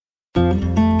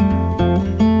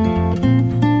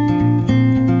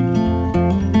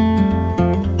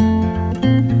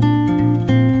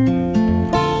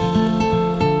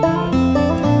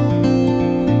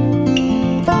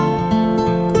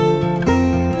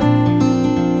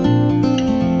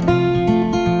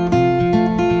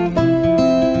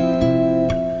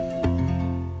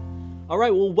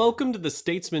Welcome to the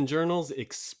Statesman Journal's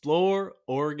Explore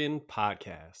Oregon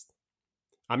podcast.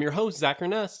 I'm your host, Zach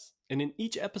Ernest, and in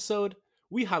each episode,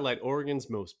 we highlight Oregon's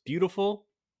most beautiful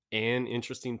and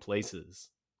interesting places.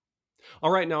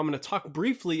 All right, now I'm going to talk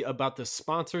briefly about the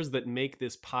sponsors that make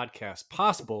this podcast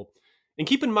possible, and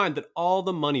keep in mind that all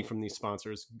the money from these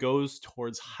sponsors goes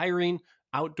towards hiring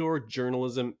outdoor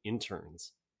journalism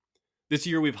interns. This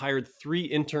year, we've hired 3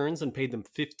 interns and paid them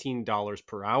 $15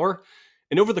 per hour.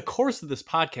 And over the course of this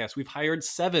podcast, we've hired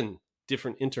 7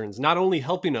 different interns, not only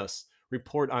helping us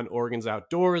report on Oregon's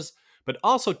outdoors, but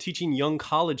also teaching young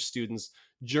college students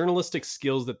journalistic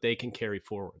skills that they can carry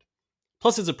forward.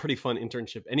 Plus, it's a pretty fun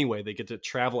internship anyway. They get to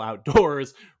travel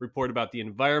outdoors, report about the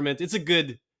environment. It's a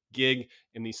good gig,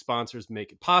 and these sponsors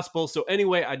make it possible. So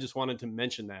anyway, I just wanted to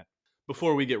mention that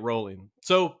before we get rolling.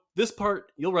 So this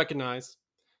part you'll recognize.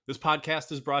 This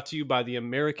podcast is brought to you by the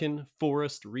American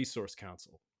Forest Resource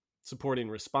Council, supporting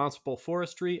responsible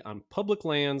forestry on public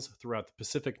lands throughout the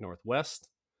Pacific Northwest.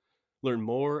 Learn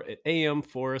more at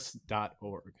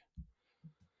amforest.org.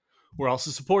 We're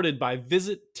also supported by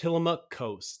Visit Tillamook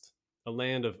Coast, a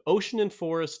land of ocean and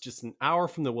forest just an hour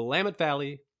from the Willamette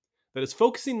Valley that is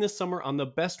focusing this summer on the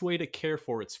best way to care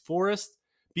for its forests,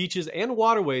 beaches, and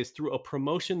waterways through a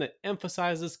promotion that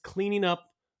emphasizes cleaning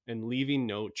up and leaving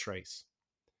no trace.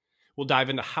 We'll dive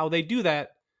into how they do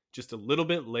that just a little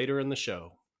bit later in the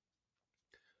show.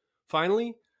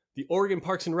 Finally, the Oregon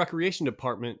Parks and Recreation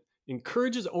Department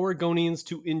encourages Oregonians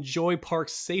to enjoy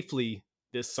parks safely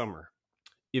this summer.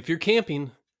 If you're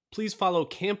camping, please follow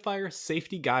campfire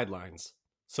safety guidelines,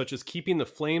 such as keeping the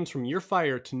flames from your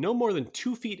fire to no more than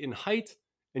 2 feet in height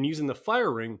and using the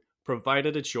fire ring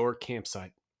provided at your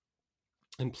campsite.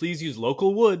 And please use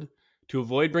local wood to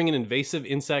avoid bringing invasive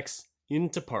insects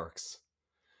into parks.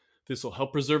 This will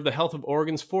help preserve the health of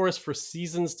Oregon's forests for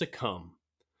seasons to come.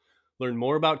 Learn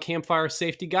more about campfire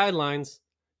safety guidelines,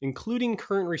 including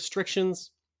current restrictions,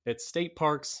 at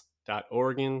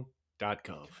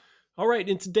stateparks.oregon.gov. All right,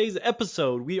 in today's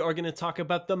episode, we are going to talk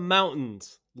about the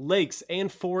mountains, lakes,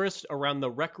 and forest around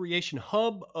the recreation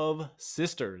hub of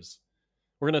Sisters.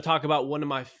 We're going to talk about one of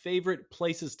my favorite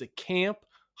places to camp,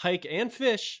 hike, and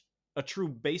fish, a true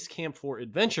base camp for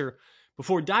adventure,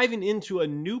 before diving into a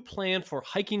new plan for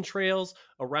hiking trails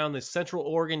around the Central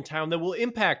Oregon town that will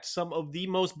impact some of the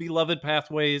most beloved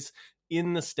pathways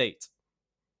in the state.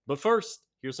 But first,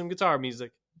 here's some guitar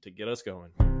music to get us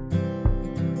going.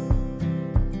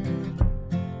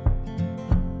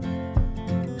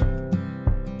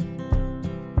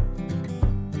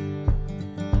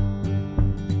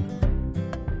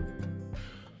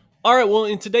 All right, well,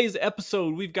 in today's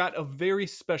episode, we've got a very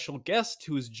special guest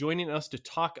who is joining us to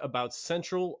talk about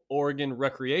Central Oregon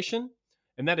recreation,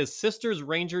 and that is Sisters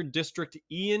Ranger District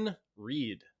Ian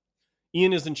Reid.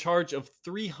 Ian is in charge of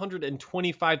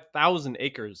 325,000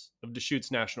 acres of Deschutes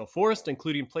National Forest,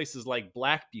 including places like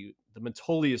Black Butte, the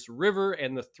Metolius River,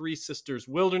 and the Three Sisters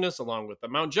Wilderness, along with the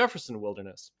Mount Jefferson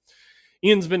Wilderness.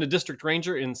 Ian's been a district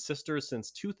ranger in Sisters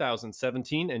since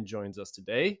 2017 and joins us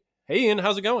today. Hey, Ian,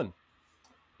 how's it going?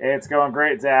 Hey, it's going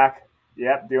great, Zach.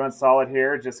 Yep, doing solid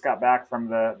here. Just got back from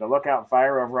the lookout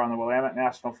fire over on the Willamette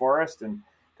National Forest and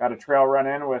got a trail run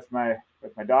in with my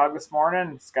dog this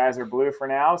morning. Skies are blue for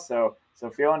now, so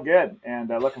feeling good and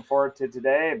looking forward to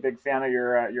today. A big fan of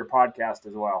your podcast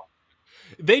as well.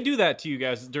 They do that to you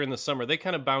guys during the summer. They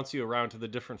kind of bounce you around to the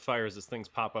different fires as things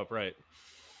pop up, right?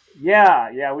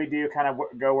 Yeah, we do kind of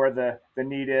go where the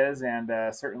need is, and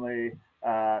certainly,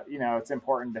 it's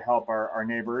important to help our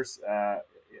neighbors.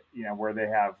 Where they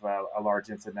have a large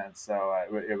incident. So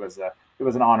it was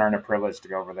an honor and a privilege to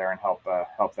go over there and help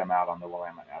them out on the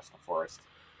Willamette National Forest.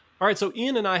 All right, so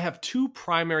Ian and I have 2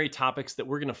 primary topics that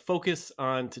we're going to focus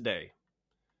on today.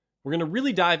 We're going to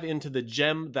really dive into the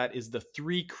gem that is the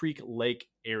Three Creek Lake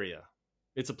area.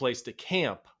 It's a place to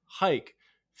camp, hike,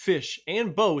 fish,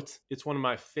 and boat. It's one of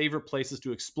my favorite places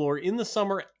to explore in the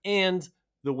summer and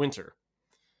the winter.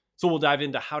 So we'll dive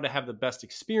into how to have the best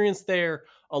experience there,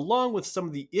 along with some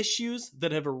of the issues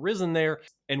that have arisen there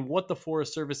and what the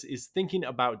Forest Service is thinking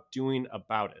about doing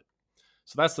about it.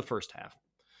 So that's the first half.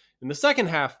 In the second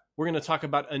half, we're going to talk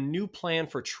about a new plan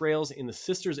for trails in the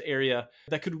Sisters area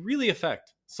that could really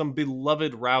affect some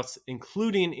beloved routes,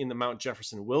 including in the Mount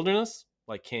Jefferson Wilderness,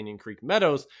 like Canyon Creek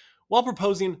Meadows, while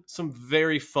proposing some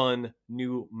very fun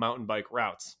new mountain bike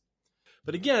routes.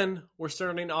 But again, we're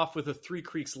starting off with the Three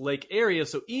Creeks Lake area.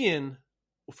 So Ian,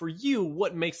 for you,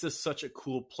 what makes this such a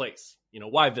cool place?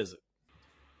 Why visit?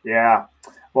 Yeah.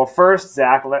 Well, first,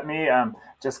 Zach, let me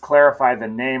just clarify the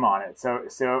name on it. So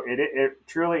it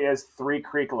truly is Three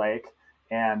Creek Lake,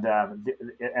 and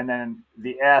and then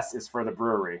the S is for the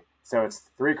brewery. So it's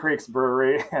Three Creeks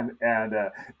Brewery and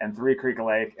Three Creek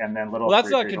Lake, and then Little. Well, that's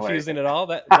Three not Creek confusing Lake. at all.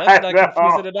 That's not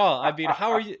confusing at all. I mean,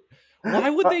 how are you? Why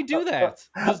would they do that?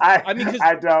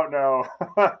 I don't know.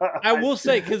 I will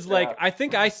say, because I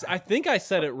think I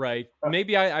said it right.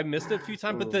 Maybe I missed it a few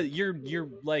times, but your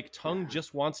like tongue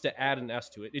just wants to add an S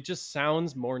to it. It just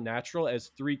sounds more natural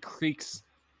as Three Creeks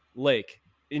Lake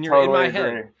in my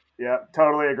head. Yeah,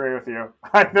 totally agree with you.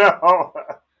 I know.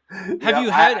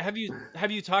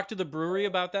 Have you talked to the brewery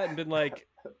about that and been like,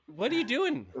 what are you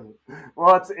doing?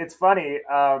 Well, it's funny.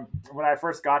 When I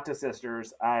first got to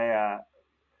Sisters, I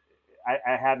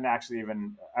hadn't actually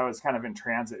even, I was kind of in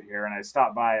transit here, and I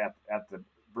stopped by at the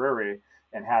brewery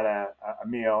and had a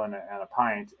meal and a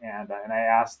pint, and I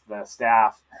asked the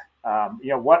staff,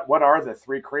 what are the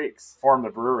Three Creeks form the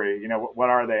brewery? What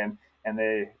are they? And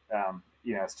they,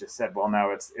 it's just said, well,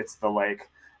 no, it's the lake.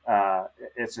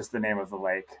 It's just the name of the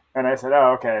lake. And I said,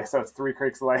 oh, okay, so it's Three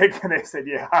Creeks Lake. And they said,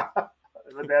 yeah.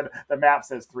 But then the map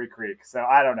says Three Creeks. So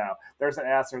I don't know. There's an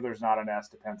S or there's not an S,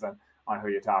 depends on who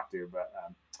you talk to.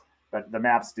 But the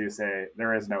maps do say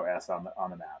there is no S on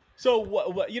the map. So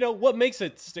what makes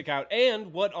it stick out,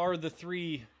 and what are the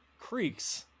Three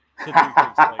Creeks? The Three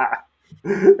Creeks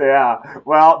Lake? Yeah,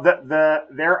 well,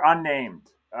 they're unnamed.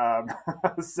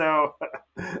 So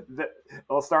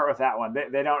we'll start with that one.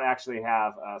 They don't actually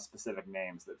have specific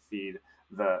names that feed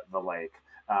the lake.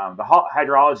 The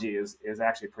hydrology is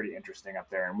actually pretty interesting up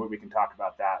there, and we can talk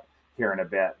about that here in a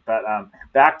bit. But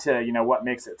back to what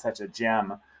makes it such a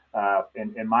gem.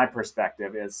 In my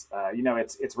perspective, is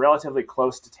it's relatively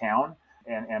close to town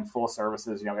and full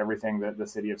services. Everything that the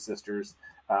City of Sisters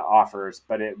offers,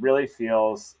 but it really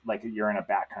feels like you're in a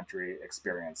backcountry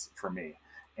experience for me.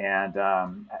 And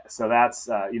so that's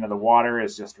the water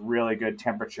is just really good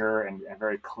temperature and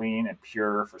very clean and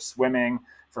pure for swimming,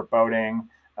 for boating.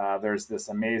 There's this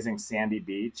amazing sandy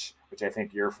beach, which I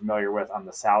think you're familiar with on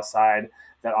the south side,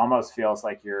 that almost feels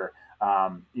like you're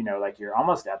like you're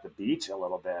almost at the beach a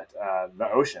little bit, the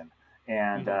ocean.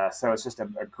 And so it's just a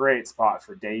great spot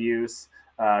for day use.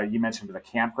 You mentioned the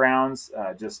campgrounds,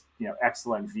 just,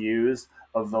 excellent views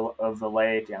of the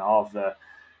lake and all of the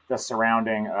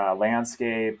surrounding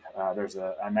landscape. There's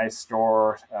a nice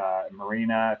store,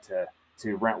 marina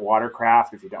to rent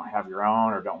watercraft if you don't have your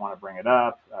own or don't want to bring it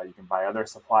up. You can buy other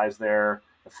supplies there.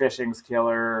 The fishing's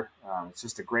killer. It's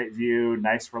just a great view,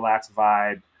 nice relaxed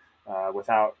vibe.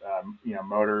 Without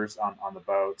motors on the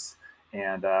boats,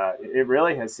 and it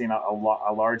really has seen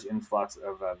a large influx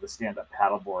of the stand-up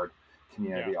paddleboard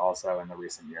community also in the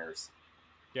recent years.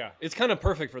 Yeah, it's kind of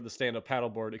perfect for the stand-up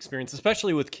paddleboard experience,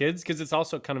 especially with kids, because it's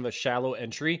also kind of a shallow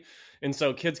entry, and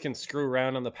so kids can screw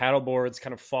around on the paddleboards,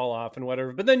 kind of fall off and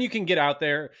whatever. But then you can get out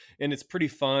there, and it's pretty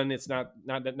fun. It's not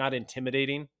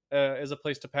intimidating as a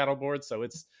place to paddleboard, so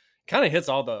it's kind of hits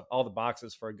all the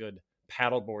boxes for a good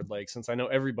paddleboard lake, since I know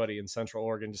everybody in Central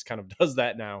Oregon just kind of does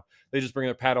that now. They just bring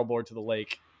their paddleboard to the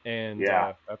lake, and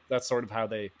that's sort of how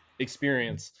they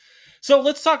experience. So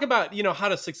let's talk about how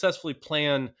to successfully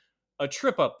plan a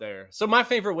trip up there. So my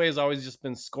favorite way has always just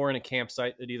been scoring a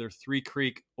campsite at either Three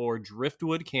Creek or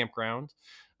Driftwood Campground.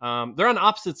 They're on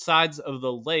opposite sides of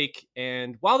the lake,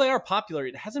 and while they are popular,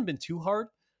 it hasn't been too hard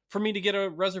for me to get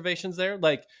reservations there.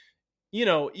 Like,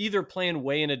 either plan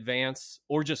way in advance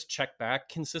or just check back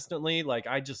consistently. Like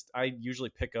I usually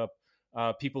pick up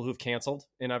people who've canceled,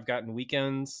 and I've gotten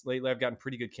weekends lately. I've gotten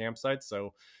pretty good campsites.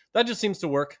 So that just seems to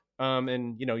work.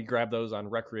 And you grab those on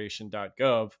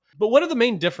recreation.gov. But what are the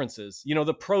main differences?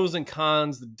 The pros and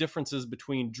cons, the differences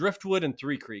between Driftwood and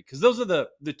Three Creek, because those are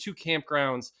the two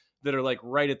campgrounds that are like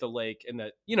right at the lake. And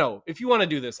that, if you want to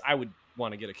do this, I would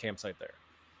want to get a campsite there.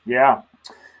 Yeah.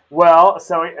 Well,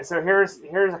 so here's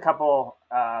a couple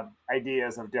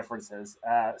ideas of differences.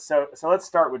 So let's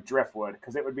start with Driftwood,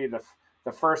 because it would be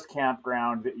the first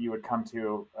campground that you would come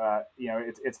to.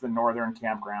 It's the northern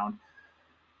campground.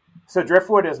 So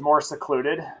Driftwood is more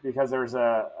secluded because there's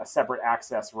a separate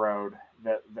access road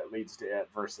that leads to it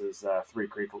versus Three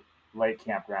Creek Lake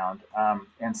Campground.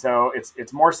 And so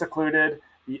it's more secluded.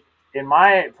 In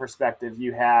my perspective,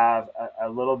 you have a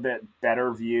little bit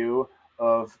better view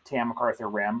of Tam MacArthur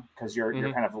Rim because you're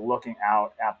kind of looking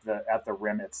out at the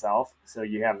rim itself. So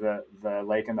you have the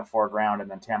lake in the foreground and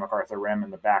then Tam MacArthur Rim in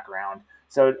the background.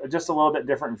 So just a little bit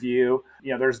different view.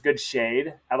 There's good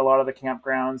shade at a lot of the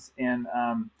campgrounds in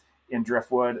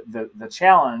Driftwood. The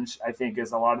challenge, I think,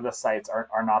 is a lot of the sites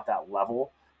are not that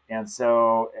level. And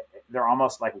so they're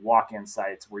almost like walk-in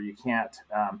sites where you can't,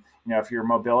 if you're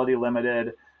mobility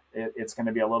limited, it's going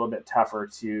to be a little bit tougher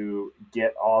to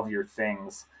get all of your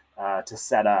things to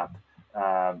set up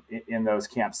in those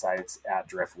campsites at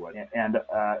Driftwood. And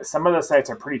some of the sites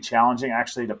are pretty challenging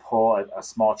actually to pull a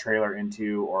small trailer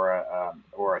into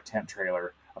or a tent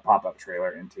trailer, a pop-up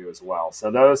trailer into as well. So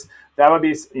that would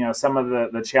be some of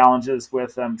the challenges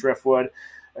with Driftwood.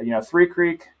 Three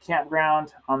Creek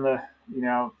Campground on the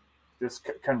just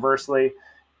conversely,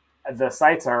 the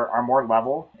sites are more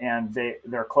level and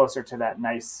they're closer to that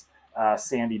nice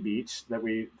sandy beach that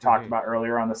we talked about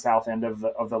earlier on the south end of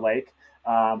the lake.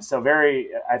 So very,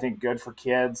 I think, good for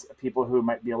kids, people who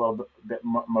might be a little bit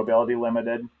mobility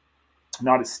limited,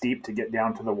 not as steep to get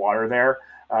down to the water there.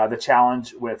 The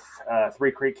challenge with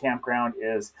Three Creek Campground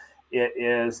is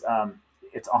it's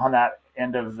on that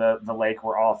end of the lake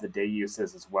where all of the day use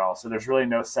is as well. So there's really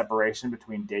no separation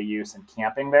between day use and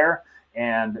camping there.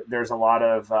 And there's a lot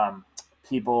of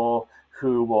people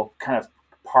who will kind of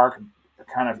park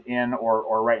kind of in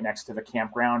or right next to the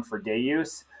campground for day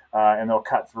use. And they'll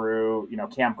cut through,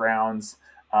 campgrounds.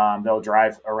 They'll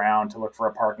drive around to look for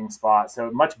a parking spot. So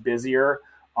much busier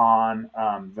on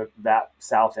that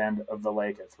south end of the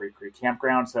lake at Three Creek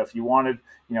Campground. So if you wanted,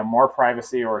 more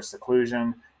privacy or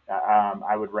seclusion,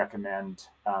 I would recommend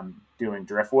doing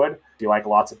Driftwood. If you like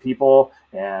lots of people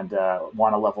and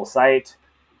want a level site,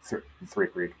 Three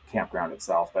Creek Campground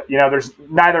itself. But there's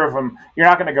neither of them. You're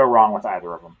not going to go wrong with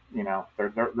either of them.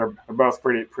 They're both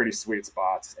pretty sweet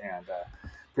spots and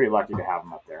pretty lucky to have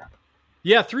them up there.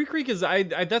 Yeah, Three Creek is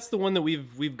that's the one that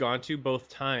we've gone to both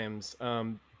times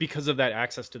because of that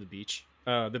access to the beach.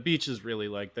 The beach is really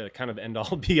like the kind of end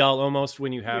all be all almost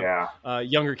when you have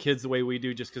younger kids the way we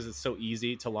do, just because it's so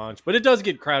easy to launch. But it does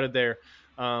get crowded there.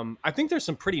 I think there's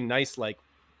some pretty nice like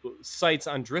sites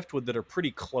on Driftwood that are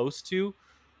pretty close to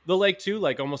the lake too,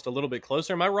 like almost a little bit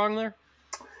closer. Am I wrong there?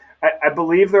 I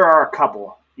believe there are a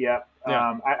couple. Yeah.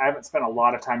 I haven't spent a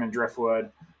lot of time in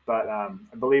Driftwood, but I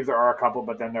believe there are a couple.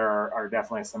 But then there are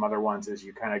definitely some other ones as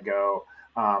you kind of go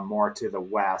more to the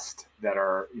west that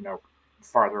are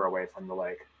farther away from the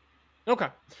lake. Okay.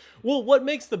 Well, what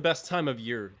makes the best time of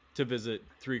year to visit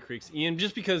Three Creeks, Ian?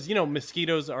 Just because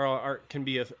mosquitoes can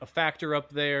be a factor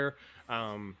up there.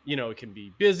 It can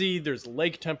be busy. There's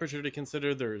lake temperature to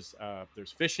consider. There's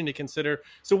fishing to consider.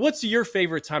 So what's your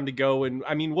favorite time to go? And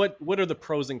I mean, what are the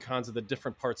pros and cons of the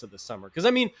different parts of the summer? Because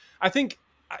I think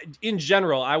in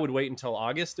general, I would wait until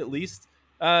August at least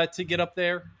to get up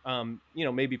there.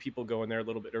 Maybe people go in there a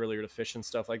little bit earlier to fish and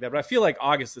stuff like that. But I feel like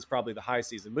August is probably the high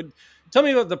season. But tell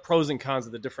me about the pros and cons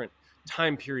of the different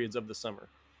time periods of the summer.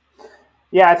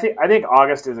 Yeah, I think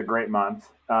August is a great month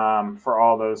for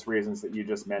all those reasons that you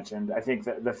just mentioned. I think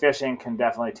that the fishing can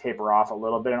definitely taper off a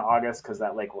little bit in August because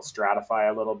that lake will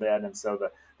stratify a little bit, and so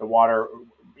the water,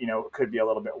 could be a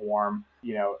little bit warm,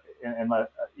 in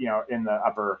the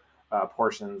upper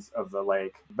portions of the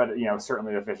lake. But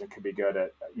certainly the fishing could be good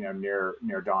at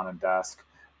near dawn and dusk.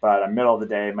 But middle of the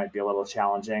day might be a little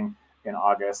challenging in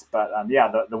August. But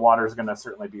the water is going to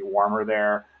certainly be warmer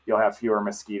there. You'll have fewer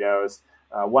mosquitoes.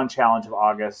 One challenge of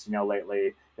August,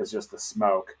 lately is just the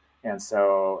smoke. And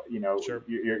so, Sure.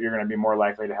 you're going to be more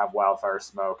likely to have wildfire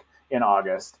smoke in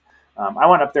August. I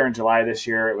went up there in July this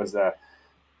year. It was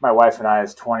my wife and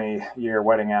I's 20-year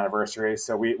wedding anniversary.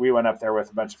 So we went up there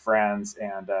with a bunch of friends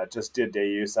and just did day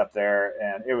use up there.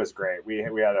 And it was great. We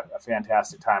had a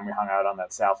fantastic time. We hung out on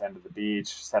that south end of the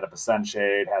beach, set up a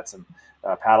sunshade, had some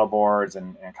paddle boards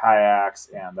and kayaks,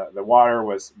 and the water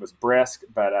was brisk,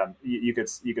 but you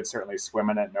could certainly swim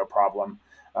in it, no problem.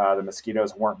 The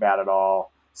mosquitoes weren't bad at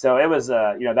all. So it was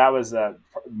that was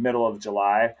middle of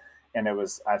July, and it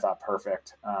was, I thought,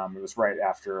 perfect. It was right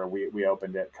after we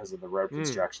opened it because of the road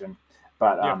construction.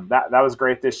 But that was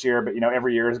great this year. But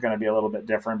every year is going to be a little bit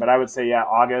different. But I would say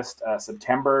August,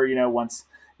 September. Once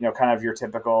kind of your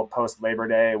typical post Labor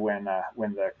Day when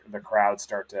the crowds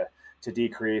start to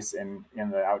decrease in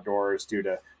the outdoors due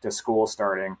to school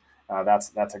starting.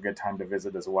 That's a good time to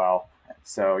visit as well.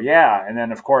 So and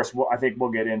then of course I think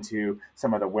we'll get into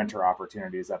some of the winter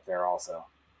opportunities up there also.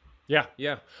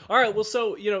 Yeah. All right. Well,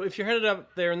 so if you're headed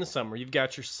up there in the summer, you've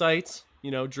got your sites,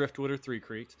 Driftwood or Three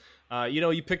Creeks.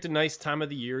 You picked a nice time of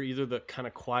the year, either the kind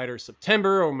of quieter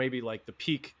September or maybe like the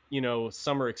peak,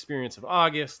 summer experience of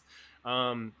August.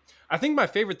 I think my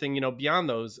favorite thing, beyond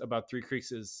those about Three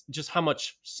Creeks is just how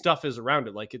much stuff is around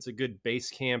it. Like it's a good base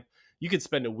camp. You could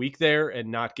spend a week there and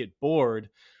not get bored.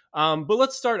 But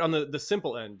let's start on the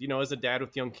simple end. As a dad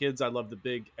with young kids, I love the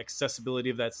big accessibility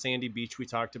of that sandy beach we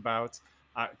talked about.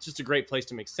 It's just a great place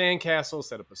to make sandcastles,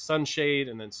 set up a sunshade,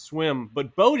 and then swim.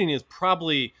 But boating is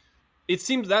probably, it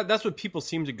seems that's what people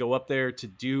seem to go up there to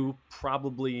do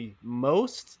probably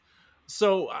most.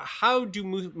 So how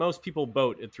do most people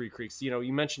boat at Three Creeks?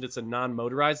 You mentioned it's a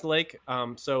non-motorized lake.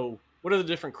 So what are the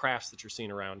different crafts that you're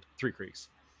seeing around Three Creeks?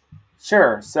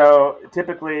 Sure. So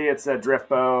typically it's a drift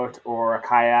boat or a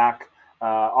kayak.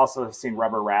 Also have seen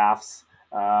rubber rafts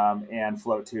and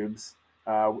float tubes.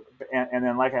 And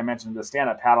then, like I mentioned, the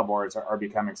stand-up paddle boards are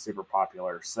becoming super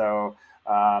popular. So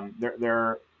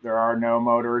there are no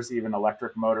motors, even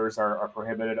electric motors are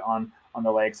prohibited on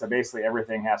the lake. So basically,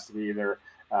 everything has to be either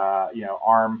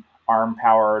arm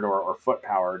powered or foot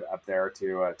powered up there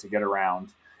to get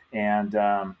around. And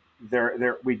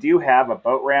there we do have a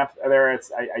boat ramp there.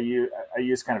 I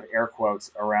use kind of air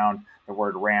quotes around the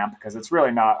word ramp because it's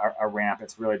really not a ramp.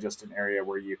 It's really just an area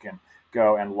where you can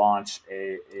go and launch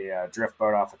a drift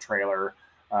boat off a trailer,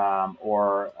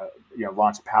 or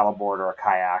launch a paddleboard or a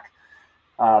kayak.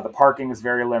 The parking is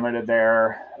very limited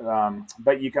there,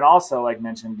 but you can also, like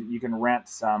mentioned, you can rent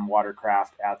some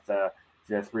watercraft at the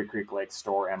Three Creek Lake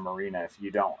store and marina if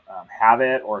you don't have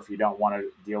it, or if you don't want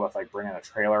to deal with like bringing a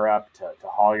trailer up to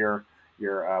haul your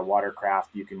watercraft.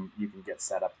 You can get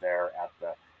set up there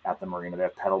at the marina. They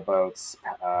have pedal boats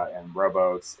and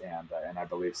rowboats and I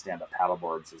believe stand up paddle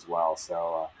boards as well.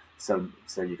 So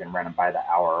you can rent them by the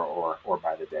hour or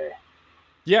by the day.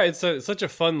 Yeah, it's such a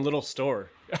fun little store.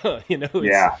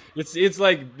 Yeah. It's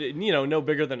like no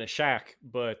bigger than a shack,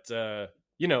 but I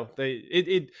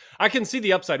can see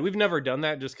the upside. We've never done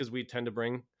that just because we tend to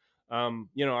bring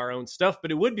our own stuff,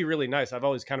 but it would be really nice. I've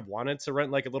always kind of wanted to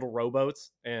rent like a little rowboat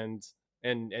and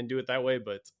do it that way,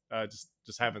 but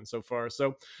just haven't so far.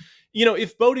 So,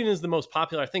 if boating is the most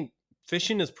popular, I think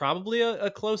fishing is probably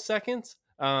a close second.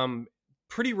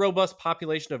 Pretty robust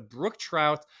population of brook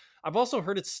trout. I've also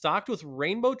heard it's stocked with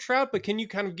rainbow trout, but can you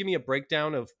kind of give me a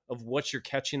breakdown of what you're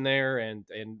catching there and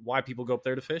why people go up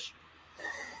there to fish?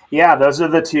 Yeah, those are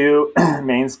the two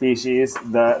main species.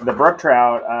 The brook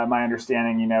trout, my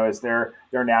understanding, is they're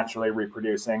naturally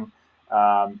reproducing.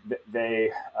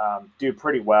 They do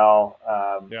pretty well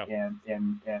Yeah.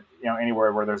 in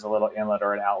anywhere where there's a little inlet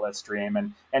or an outlet stream,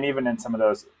 and even in some of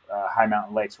those high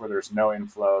mountain lakes where there's no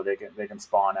inflow, they can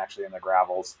spawn actually in the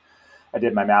gravels. I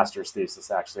did my master's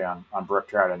thesis actually on brook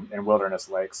trout in wilderness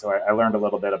lakes, so I learned a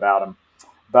little bit about them.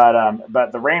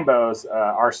 But the rainbows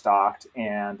are stocked,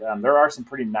 and there are some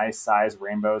pretty nice size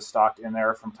rainbows stocked in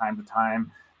there from time to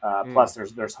time. Plus,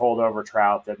 there's holdover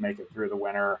trout that make it through the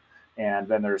winter, and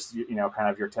then there's kind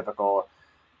of your typical,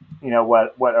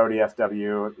 what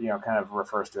ODFW kind of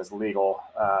refers to as legal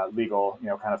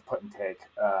kind of put and take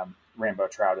rainbow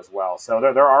trout as well. So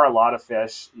there are a lot of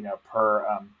fish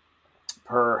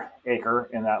per acre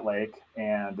in that lake,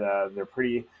 and they're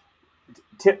pretty.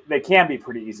 They can be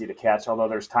pretty easy to catch, although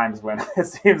there's times when it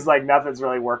seems like nothing's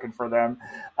really working for them.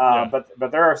 Yeah.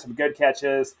 But there are some good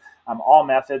catches. All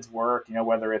methods work.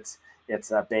 Whether it's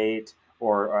a bait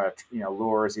or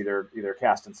lures, either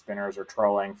casting spinners or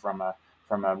trolling from a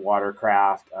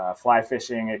watercraft. Fly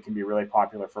fishing, it can be really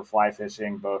popular for fly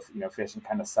fishing, both fishing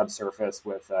kind of subsurface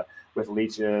with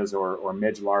leeches or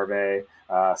midge larvae.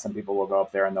 Some people will go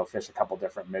up there and they'll fish a couple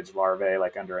different midge larvae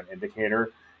like under an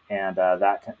indicator. And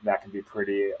that can be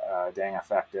pretty dang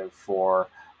effective for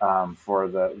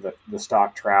the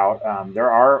stock trout. There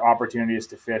are opportunities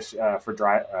to fish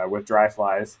with dry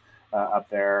flies up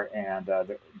there, and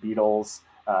the beetles,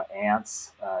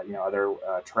 ants, other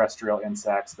terrestrial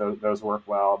insects. Those work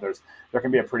well. There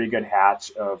can be a pretty good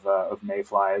hatch of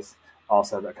mayflies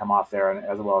also that come off there, and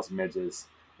as well as midges.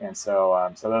 And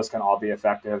so those can all be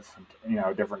effective,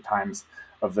 different times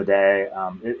of the day.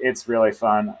 It's really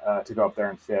fun to go up there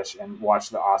and fish and watch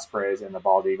the ospreys and the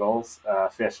bald eagles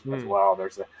fish as well.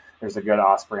 There's a good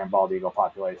osprey and bald eagle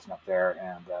population up there,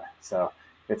 and so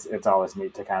it's always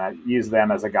neat to kind of use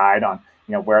them as a guide on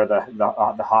where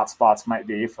the hot spots might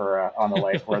be for on the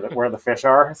lake where the fish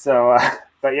are. So,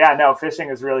 but yeah, no, fishing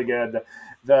is really good.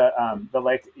 The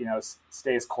lake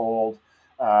stays cold.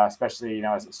 Especially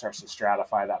as it starts to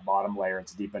stratify that bottom layer,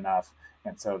 it's deep enough,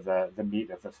 and so the meat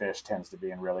of the fish tends to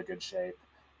be in really good shape,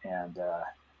 and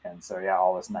so yeah,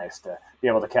 always nice to be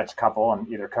able to catch a couple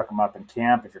and either cook them up in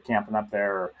camp if you're camping up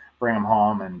there, or bring them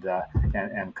home and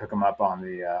cook them up on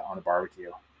the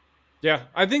barbecue. Yeah,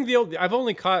 I think I've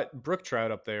only caught brook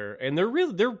trout up there, and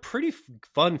they're pretty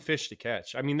fun fish to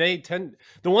catch. I mean, the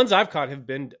ones I've caught have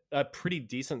been a pretty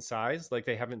decent size. Like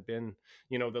they haven't been,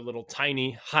 the little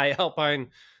tiny high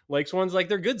alpine lakes ones. Like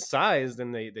they're good sized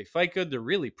and they fight good. They're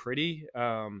really pretty.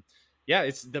 Yeah,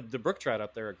 it's the brook trout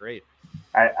up there are great.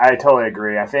 I totally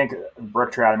agree. I think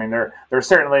brook trout. I mean, they're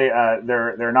certainly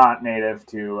they're not native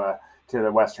to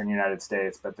the western United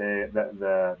States, but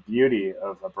the beauty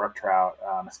of a brook trout,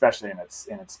 especially in its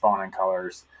spawning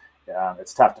colors,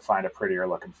 it's tough to find a prettier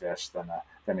looking fish than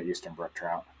the eastern brook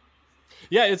trout.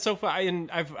 Yeah, it's so fun.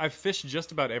 And I've fished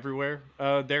just about everywhere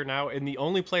there now, and the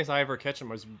only place I ever catch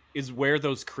them is where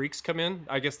those creeks come in.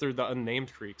 I guess they're the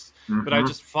unnamed creeks, but I Mm-hmm.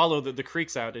 just follow the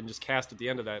creeks out and just cast at the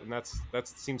end of that, and that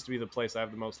seems to be the place I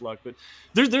have the most luck. But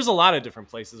there's a lot of different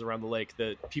places around the lake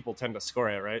that people tend to score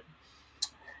at, right?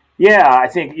 Yeah, I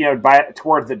think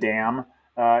toward the dam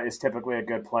is typically a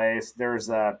good place. There's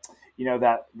that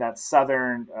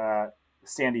southern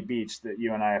sandy beach that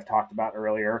you and I have talked about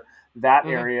earlier. That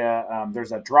Mm-hmm. area,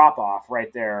 there's a drop off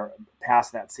right there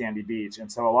past that sandy beach,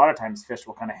 and so a lot of times fish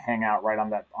will kind of hang out right on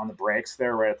the breaks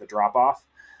there, right at the drop off.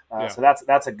 Yeah. So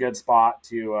that's a good spot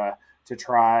to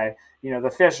try.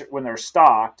 The fish when they're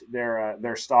stocked,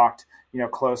 they're stocked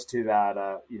close to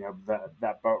that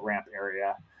that boat ramp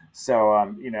area. So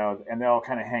and they'll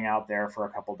kind of hang out there for a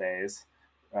couple days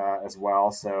as well.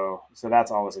 So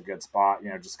that's always a good spot.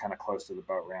 Just kind of close to the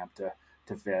boat ramp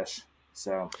to fish.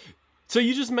 So So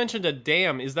you just mentioned a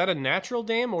dam. Is that a natural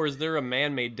dam, or is there a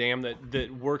man-made dam that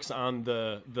works on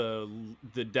the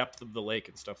depth of the lake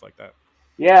and stuff like that?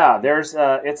 yeah, there's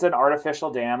it's an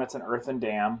artificial dam. It's an earthen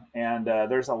dam, and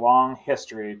there's a long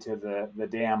history to the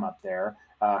dam up there.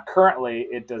 Currently,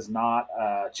 it does not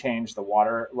change the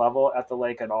water level at the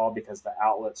lake at all because the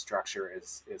outlet structure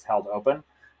is held open,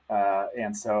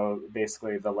 and so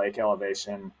basically the lake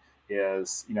elevation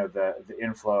is the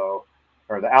inflow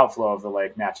or the outflow of the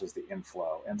lake matches the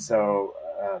inflow, and so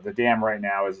the dam right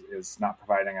now is not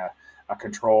providing a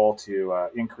control to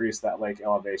increase that lake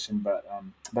elevation. But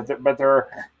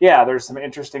there's some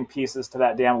interesting pieces to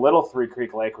that dam. Little Three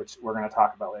Creek Lake, which we're going to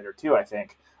talk about later too, I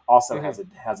think, also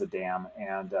Mm-hmm. has a dam,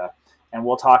 and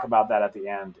we'll talk about that at the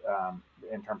end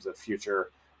in terms of future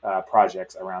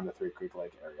projects around the Three Creek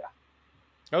Lake area.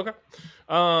 Okay.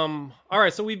 All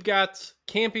right. So we've got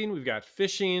camping, we've got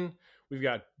fishing, we've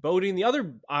got boating. The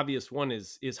other obvious one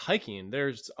is hiking.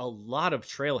 There's a lot of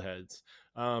trailheads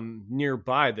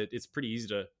nearby that it's pretty easy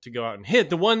to go out and hit.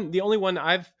 The only one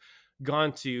I've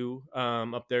gone to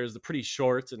up there is the pretty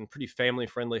short and pretty family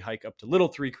friendly hike up to Little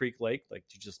Three Creek Lake, like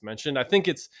you just mentioned. I think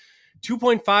it's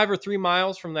 2.5 or 3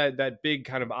 miles from that big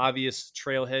kind of obvious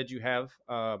trailhead you have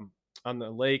on the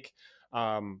lake.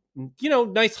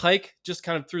 Nice hike just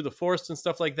kind of through the forest and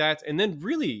stuff like that, and then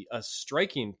really a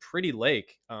striking pretty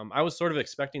lake. I was sort of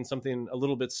expecting something a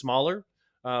little bit smaller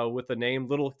with the name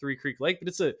Little Three Creek Lake, but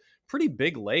it's a pretty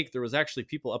big lake. There was actually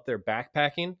people up there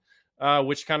backpacking,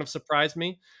 which kind of surprised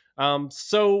me.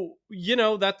 So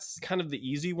that's kind of the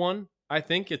easy one. I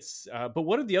think it's but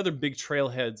what are the other big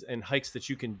trailheads and hikes that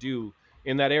you can do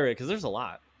in that area, because there's a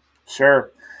lot.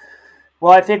 Sure.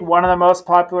 Well, I think one of the most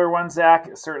popular ones, Zach,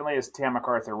 certainly is Tam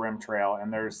MacArthur Rim Trail,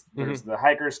 and there's Mm-hmm. the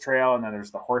Hikers Trail, and then there's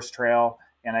the Horse Trail,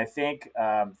 and I think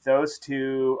those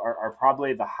two are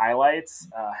probably the highlights.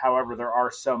 However, there are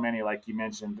so many, like you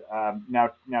mentioned.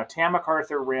 Now Tam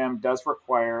MacArthur Rim does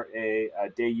require a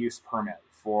day use permit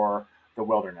for the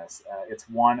wilderness. It's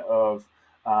one of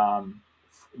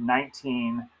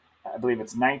 19, I believe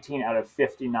it's 19 out of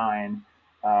 59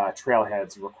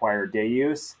 trailheads require day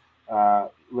use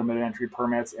limited entry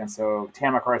permits, and so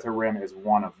Tam MacArthur Rim is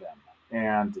one of them.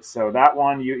 And so that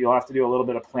one you'll have to do a little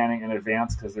bit of planning in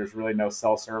advance because there's really no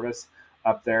cell service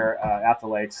up there at the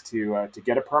lakes to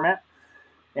get a permit.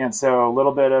 And so a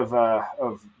little bit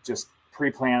of just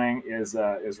pre-planning is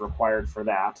required for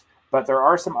that. But there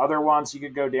are some other ones. You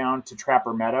could go down to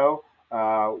Trapper Meadow,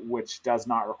 which does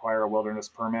not require a wilderness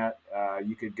permit.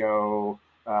 You could go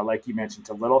like you mentioned,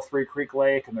 to Little Three Creek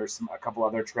Lake, and there's a couple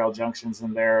other trail junctions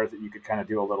in there that you could kind of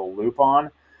do a little loop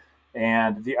on.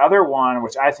 And the other one,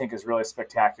 which I think is really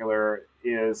spectacular,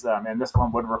 is and this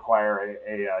one would require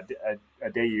a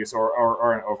day use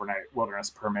or an overnight wilderness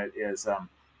permit, is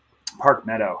Park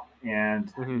Meadow,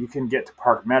 and Mm-hmm. you can get to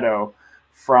Park Meadow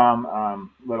from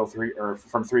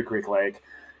from Three Creek Lake.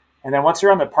 And then once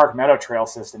you're on the Park Meadow Trail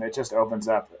system, it just opens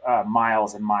up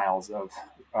miles and miles of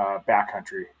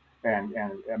backcountry and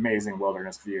amazing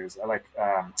wilderness views.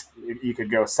 You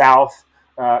could go south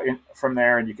from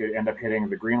there, and you could end up hitting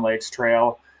the Green Lakes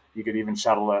Trail. You could even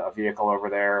shuttle a vehicle over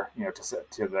there,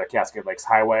 to the Cascade Lakes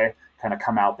Highway, kind of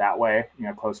come out that way,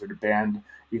 closer to Bend.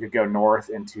 You could go north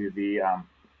into the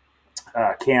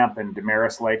Camp and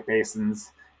Damaris Lake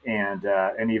basins,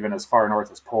 and even as far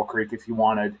north as Pole Creek if you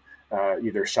wanted.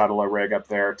 Either shuttle a rig up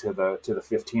there to the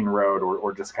 15 road,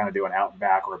 or just kind of do an out and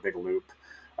back or a big loop.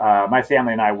 My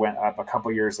family and I went up a couple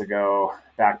years ago,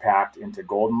 backpacked into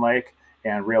Golden Lake,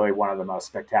 and really one of the most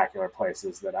spectacular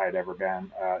places that I had ever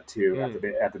been at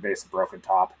the base of Broken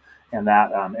Top.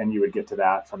 And you would get to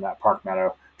that from that Park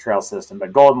Meadow trail system.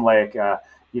 But Golden Lake,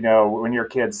 when your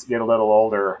kids get a little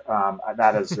older,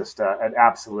 that is just an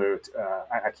absolute.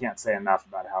 I can't say enough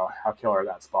about how killer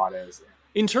that spot is.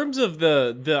 In terms of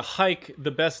the hike,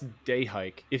 the best day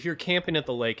hike, if you're camping at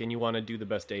the lake and you want to do the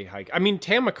best day hike, I mean,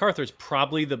 Tam MacArthur's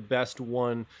probably the best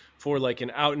one for like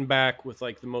an out and back with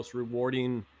like the most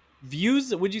rewarding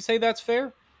views. Would you say that's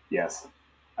fair? Yes,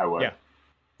 I would.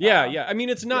 Yeah. I mean,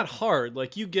 it's not hard.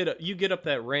 Like you get up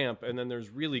that ramp, and then there's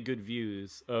really good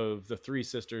views of the Three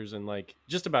Sisters and like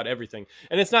just about everything.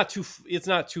 And it's not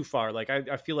too far. Like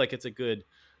I feel like it's a good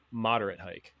moderate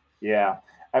hike. Yeah.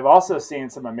 I've also seen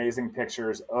some amazing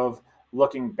pictures of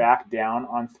looking back down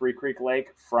on Three Creek Lake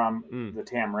from the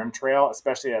Tam Rim Trail,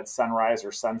 especially at sunrise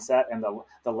or sunset, and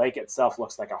the lake itself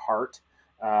looks like a heart.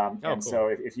 Cool. So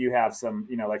if you have some,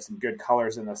 like some good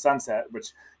colors in the sunset,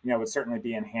 which, would certainly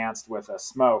be enhanced with a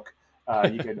smoke,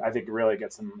 you could, I think, really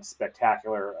get some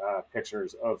spectacular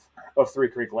pictures of Three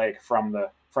Creek Lake from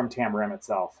Tam Rim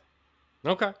itself.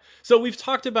 Okay. So we've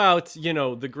talked about,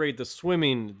 the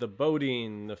swimming, the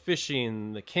boating, the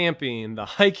fishing, the camping, the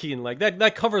hiking, like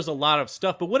that covers a lot of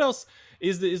stuff. But what else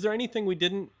is there anything we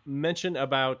didn't mention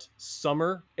about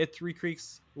summer at Three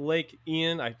Creeks Lake,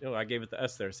 Ian? I gave it the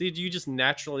S there. See, you just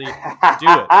naturally do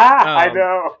it. I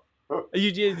know.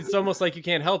 It's almost like you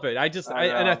can't help it.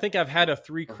 I think I've had a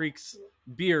Three Creeks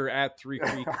beer at Three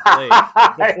Creek Lake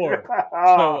before,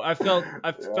 so I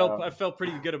felt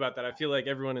pretty good about that. I feel like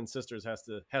everyone in Sisters has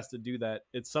to do that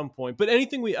at some point. But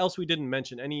anything else we didn't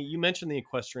mention? You mentioned the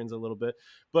equestrians a little bit,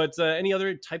 but any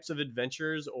other types of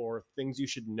adventures or things you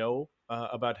should know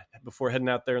about before heading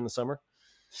out there in the summer?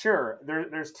 Sure.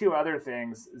 There's two other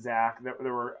things, Zach, that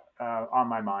were on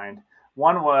my mind.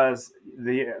 One was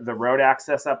the road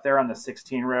access up there on the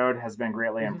 16 road has been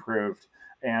greatly improved.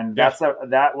 And and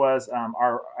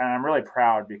I'm really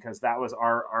proud because that was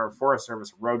our Forest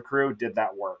Service road crew did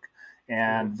that work.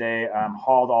 And they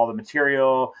hauled all the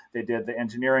material, they did the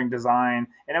engineering design,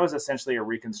 and it was essentially a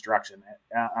reconstruction.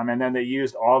 And then they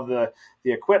used all of the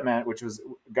equipment, which was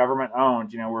government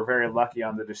owned. We're very lucky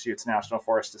on the Deschutes National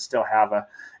Forest to still have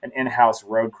an in-house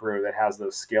road crew that has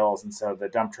those skills. And so the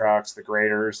dump trucks, the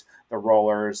graders, the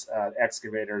rollers,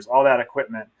 excavators, all that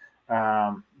equipment,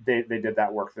 they did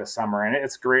that work this summer. And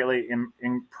it's greatly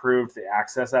improved the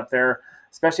access up there,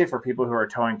 especially for people who are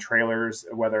towing trailers,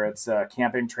 whether it's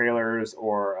camping trailers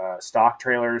or stock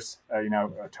trailers,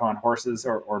 towing horses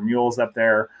or mules up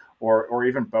there, or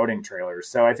even boating trailers.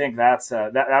 So I think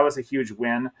that was a huge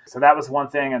win. So that was one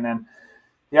thing. And then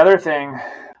the other thing,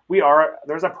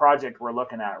 there's a project we're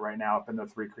looking at right now up in the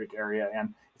Three Creek area,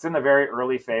 and it's in the very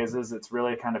early phases. It's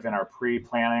really kind of in our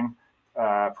pre-planning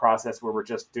process where we're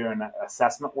just doing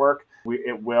assessment work.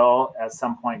 It will at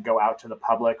some point go out to the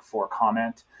public for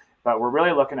comment. But we're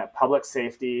really looking at public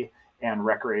safety and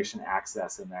recreation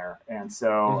access in there. And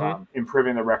so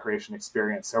improving the recreation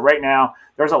experience. So right now,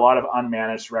 there's a lot of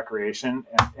unmanaged recreation,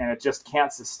 and it just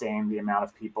can't sustain the amount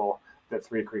of people that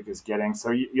Three Creek is getting.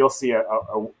 So you'll see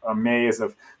a maze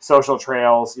of social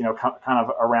trails, kind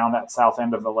of around that south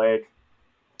end of the lake.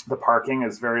 The parking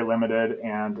is very limited,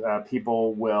 and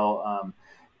people will...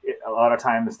 a lot of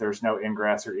times there's no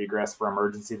ingress or egress for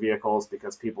emergency vehicles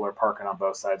because people are parking on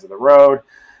both sides of the road.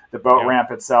 The boat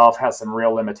ramp itself has some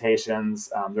real limitations.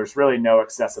 There's really no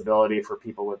accessibility for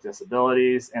people with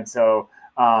disabilities. And so,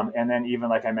 and then even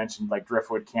like I mentioned, like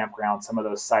Driftwood Campground, some of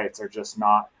those sites are just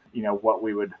not, what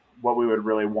we would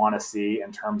really want to see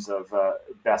in terms of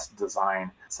best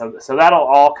design. So that'll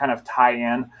all kind of tie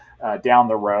in down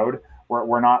the road.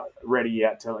 We're not ready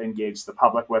yet to engage the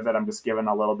public with it. I'm just giving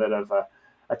a little bit of a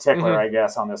tickler, I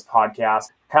guess, on this podcast.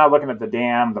 Kind of looking at the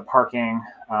dam, the parking,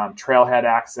 trailhead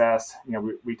access.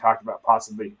 We talked about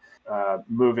possibly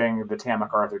moving the Tam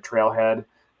MacArthur trailhead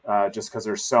just because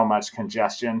there's so much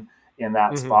congestion in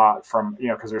that spot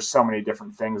because there's so many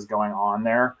different things going on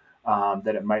there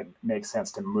that it might make sense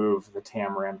to move the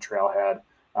Tam Rim trailhead.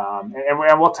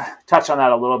 And we'll touch on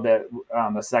that a little bit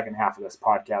on the second half of this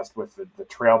podcast with the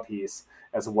trail piece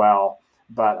as well.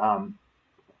 But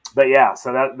yeah,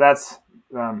 so that's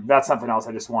something else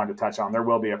I just wanted to touch on. There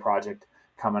will be a project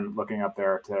coming looking up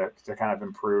there to kind of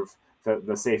improve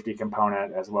the safety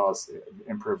component as well as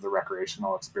improve the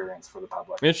recreational experience for the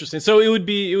public. Interesting. So it would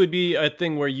be a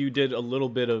thing where you did a little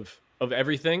bit of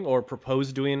everything, or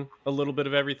proposed doing a little bit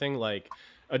of everything, like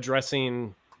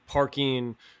addressing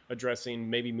parking, addressing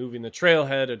maybe moving the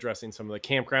trailhead, addressing some of the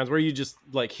campgrounds, where you just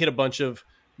like hit a bunch of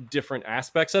different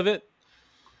aspects of it.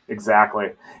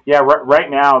 Exactly. Yeah.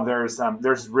 Right now,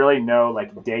 there's really no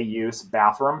like day use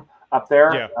bathroom up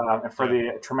there, Yeah. and for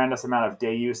the tremendous amount of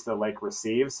day use the lake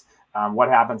receives, what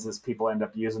happens is people end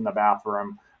up using the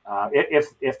bathroom,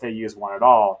 if they use one at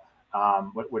all,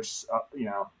 which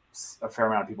a fair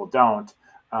amount of people don't,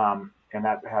 and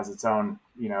that has its own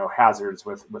hazards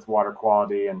with water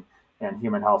quality and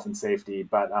human health and safety.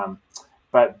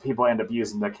 But people end up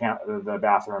using the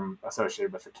bathroom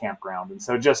associated with the campground. And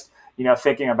so just,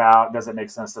 thinking about, does it make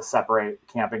sense to separate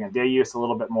camping and day use a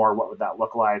little bit more? What would that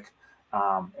look like?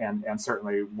 And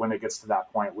certainly when it gets to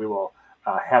that point, we will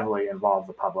heavily involve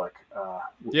the public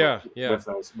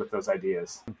with those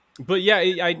ideas. But yeah,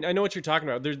 I know what you're talking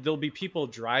about. There'll be people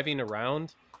driving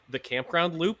around the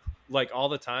campground loop like all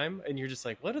the time, and you're just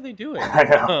like, what are they doing? I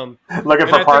know. Looking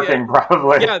for parking,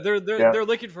 probably. Yeah, they're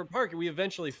looking for parking. We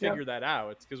eventually figured that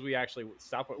out. It's because we actually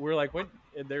stopped. We're like, what?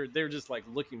 They're just like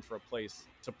looking for a place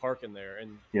to park in there,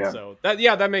 and so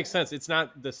that makes sense. It's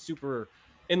not the super,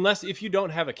 unless if you don't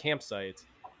have a campsite,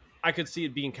 I could see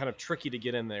it being kind of tricky to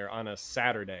get in there on a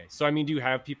Saturday. So I mean, do you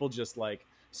have people just like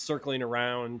circling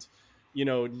around,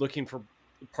 looking for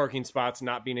parking spots,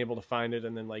 not being able to find it,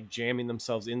 and then like jamming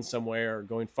themselves in somewhere or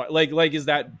going like is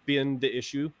that been the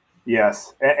issue?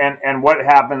 Yes. And what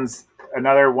happens,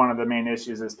 another one of the main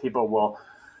issues is people will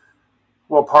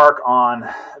park on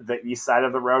the east side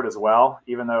of the road as well,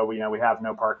 even though we have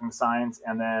no parking signs.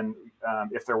 And then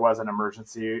if there was an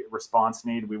emergency response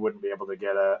need, we wouldn't be able to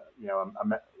get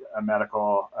a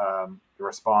medical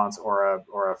response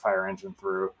or a fire engine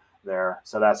through there.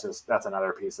 So that's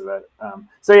another piece of it.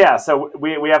 So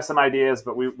we have some ideas,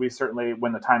 but we certainly,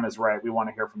 when the time is right, we want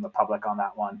to hear from the public on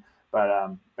that one.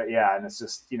 But yeah, and it's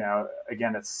just,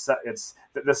 again, it's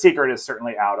the secret is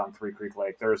certainly out on Three Creek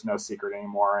Lake. There is no secret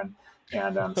anymore.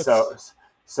 So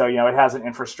it has an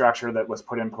infrastructure that was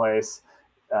put in place,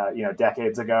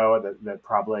 decades ago that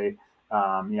probably,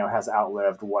 has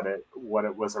outlived what it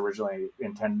was originally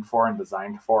intended for and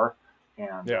designed for.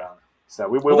 And, so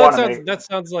we want to make... That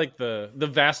sounds like the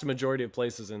vast majority of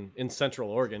places in Central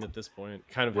Oregon at this point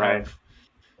kind of have,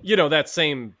 that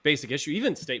same basic issue.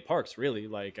 Even state parks, really.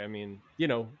 Like, I mean,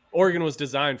 Oregon was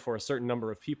designed for a certain number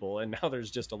of people, and now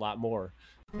there's just a lot more.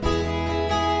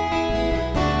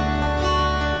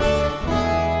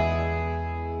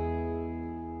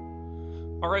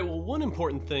 All right, well, one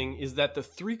important thing is that the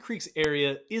Three Creeks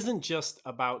area isn't just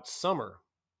about summer.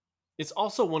 It's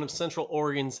also one of Central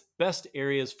Oregon's best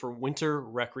areas for winter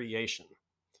recreation.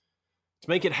 To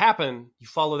make it happen, you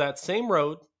follow that same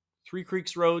road, Three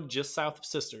Creeks Road just south of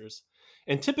Sisters,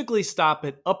 and typically stop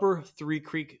at Upper Three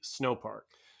Creek Snow Park.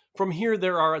 From here,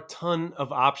 there are a ton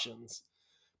of options,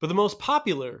 but the most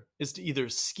popular is to either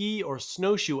ski or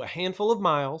snowshoe a handful of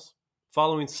miles,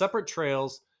 following separate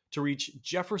trails to reach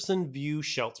Jefferson View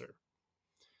Shelter.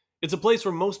 It's a place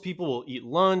where most people will eat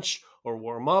lunch or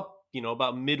warm up,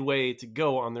 about midway to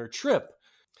go on their trip.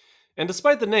 And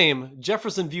despite the name,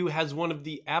 Jefferson View has one of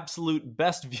the absolute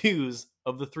best views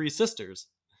of the Three Sisters.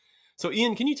 So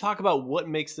Ian, can you talk about what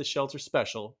makes the shelter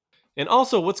special? And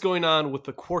also what's going on with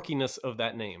the quirkiness of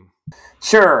that name?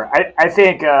 Sure. I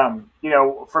think,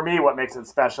 for me, what makes it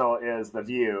special is the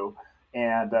view.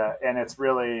 And it's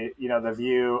really, the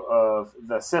view of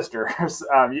the sisters.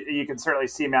 You can certainly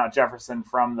see Mount Jefferson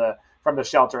from the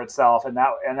shelter itself, and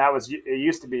it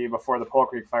used to be before the Pole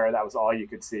Creek fire. That was all you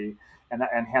could see,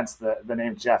 and hence the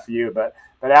name Jeff View. But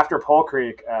after Pole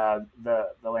Creek, the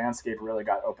landscape really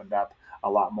got opened up a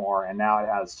lot more, and now it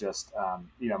has just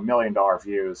 $1 million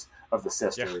views of the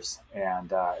sisters,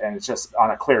 and it's just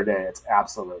on a clear day, it's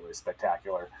absolutely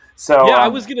spectacular. So I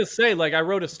was gonna say, like, I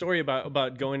wrote a story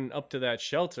about going up to that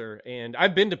shelter, and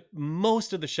I've been to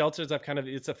most of the shelters.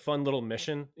 It's a fun little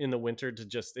mission in the winter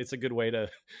it's a good way to,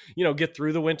 get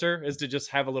through the winter, is to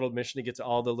just have a little mission to get to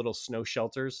all the little snow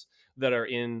shelters that are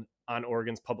on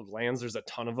Oregon's public lands. There's a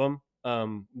ton of them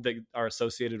that are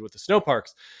associated with the snow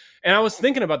parks. And I was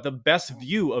thinking about the best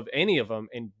view of any of them,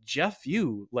 and Jeff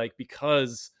View, like,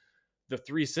 because the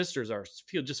Three Sisters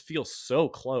feel so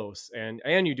close, and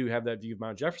you do have that view of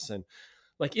Mount Jefferson.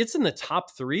 Like, it's in the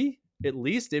top three, at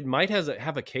least. It might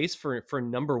have a case for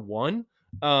number one.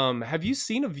 Have you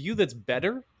seen a view that's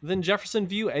better than Jefferson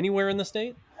View anywhere in the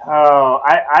state? Oh,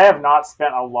 I have not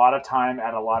spent a lot of time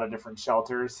at a lot of different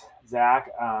shelters, Zach.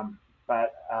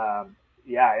 But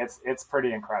Yeah, it's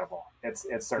pretty incredible. It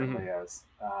Hmm. certainly is.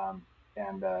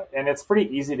 And it's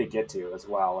pretty easy to get to as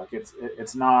well. Like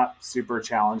it's not super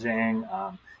challenging.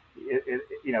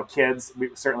 Kids,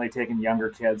 we've certainly taken younger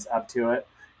kids up to it,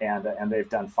 and they've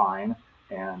done fine.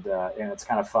 And it's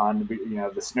kind of fun.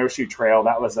 The snowshoe trail,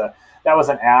 that was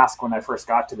an ask when I first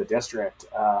got to the district,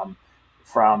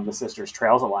 from the Sisters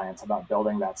Trails Alliance about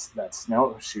building that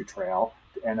snowshoe trail.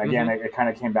 And again, Hmm. it kind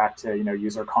of came back to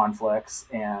user conflicts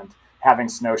and having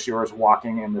snowshoers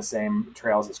walking in the same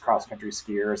trails as cross country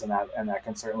skiers, and that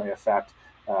can certainly affect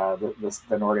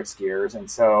the Nordic skiers. And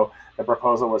so the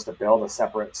proposal was to build a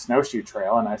separate snowshoe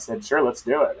trail, and I said, sure, let's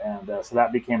do it. And so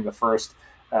that became the first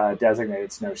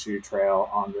designated snowshoe trail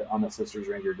on the Sisters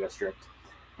Ranger District.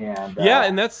 And Yeah,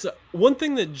 and that's one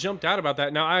thing that jumped out about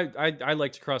that. Now, I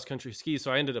like to cross country ski,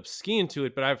 so I ended up skiing to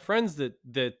it. But I have friends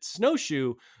that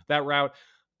snowshoe that route.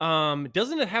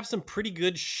 Doesn't it have some pretty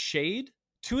good shade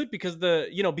to it because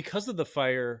because of the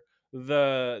fire,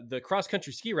 the cross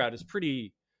country ski route is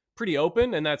pretty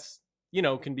open, and that's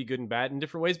can be good and bad in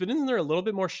different ways. But isn't there a little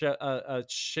bit more shade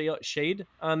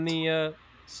on the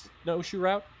snowshoe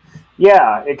route?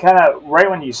 Yeah, it kind of right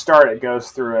when you start, it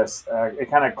goes through it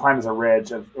kind of climbs a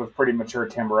ridge of pretty mature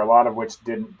timber, a lot of which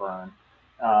didn't burn,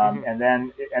 Hmm. and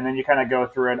then you kind of go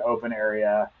through an open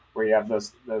area where you have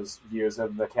those views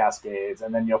of the Cascades,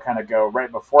 and then you'll kind of go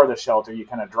right before the shelter. You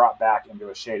kind of drop back into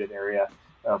a shaded area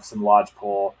of some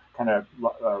lodgepole, kind of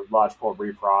lodgepole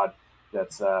reprod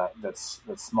that's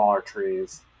smaller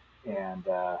trees, and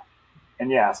and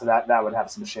yeah, so that would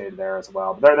have some shade there as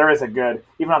well. But there is a good,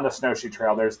 even on the snowshoe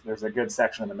trail, there's a good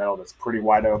section in the middle that's pretty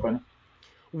wide open.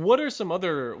 What are some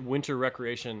other winter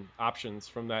recreation options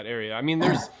from that area? I mean,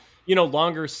 there's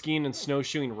longer skiing and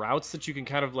snowshoeing routes that you can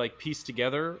kind of like piece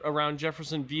together around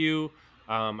Jefferson View.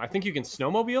 I think you can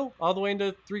snowmobile all the way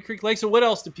into Three Creek Lake. So, what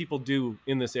else do people do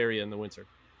in this area in the winter?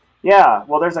 Yeah,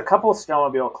 well, there's a couple of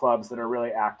snowmobile clubs that are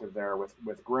really active there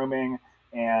with grooming,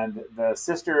 and the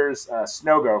Sisters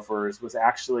Snow Gophers was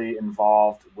actually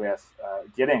involved with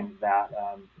getting that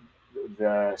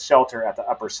the shelter at the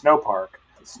Upper Snow Park.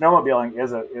 Snowmobiling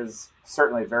is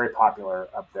certainly very popular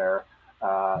up there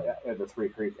in the Three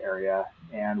Creek area,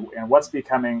 and what's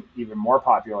becoming even more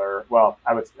popular. Well,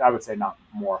 I would say not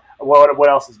more. What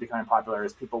else is becoming popular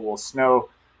is people will snow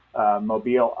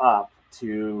mobile up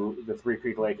to the Three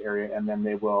Creek Lake area, and then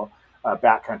they will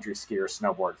backcountry ski or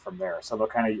snowboard from there. So they'll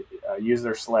kind of use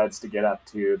their sleds to get up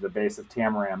to the base of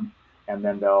Tamarim, and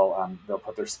then they'll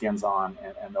put their skins on,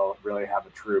 and they'll really have a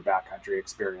true backcountry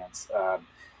experience.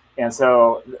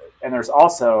 And there's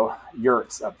also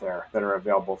yurts up there that are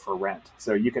available for rent.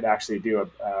 So you could actually do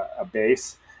a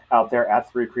base out there at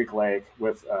Three Creek Lake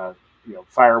with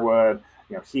firewood,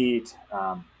 heat,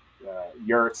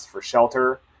 yurts for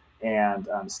shelter, and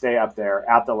stay up there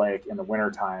at the lake in the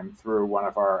wintertime through one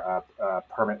of our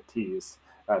permittees,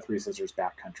 Three Sisters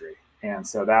Backcountry. And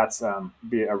so that's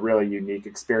be a really unique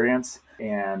experience,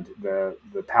 and the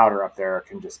powder up there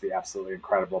can just be absolutely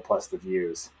incredible. Plus the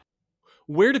views.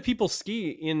 Where do people ski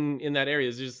in that area?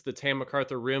 Is it just the Tam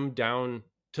MacArthur Rim down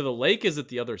to the lake? Is it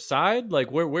the other side?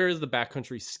 Like where is the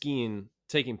backcountry skiing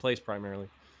taking place primarily?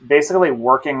 Basically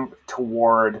working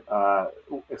toward so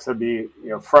it'd be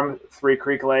from Three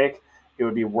Creek Lake, it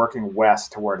would be working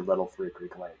west toward Little Three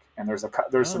Creek Lake, and there's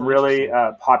some Oh, really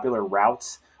interesting. popular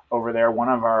routes over there. One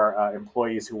of our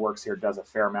employees who works here does a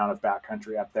fair amount of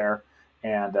backcountry up there,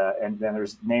 and then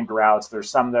there's named routes. There's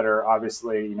some that are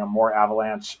obviously more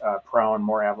avalanche prone,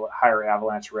 higher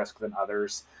avalanche risk than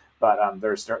others, but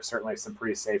there's certainly some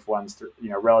pretty safe ones,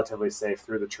 relatively safe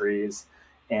through the trees.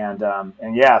 And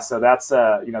yeah, so that's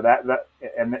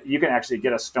and you can actually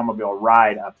get a snowmobile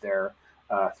ride up there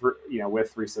through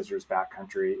with Three Sisters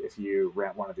Backcountry if you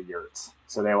rent one of the yurts.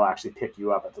 So they will actually pick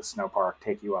you up at the snow park,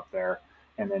 take you up there,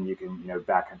 and then you can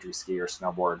backcountry ski or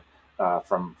snowboard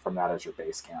from that as your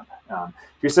base camp.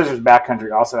 Three Sisters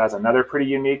Backcountry also has another pretty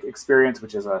unique experience,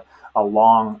 which is a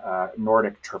long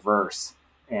Nordic traverse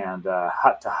and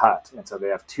hut to hut. And so they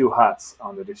have two huts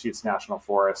on the Deschutes National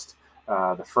Forest.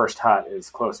 The first hut is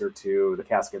closer to the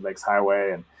Cascade Lakes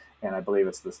Highway, and I believe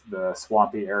it's the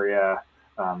swampy area,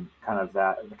 kind of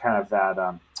that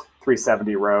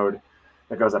 370 road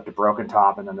that goes up to Broken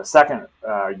Top, and then the second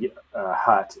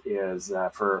hut is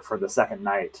for the second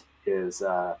night is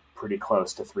pretty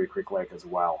close to Three Creek Lake as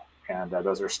well, and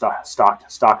those are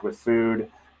stocked with food,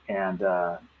 and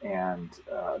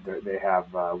they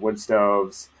have wood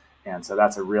stoves, and so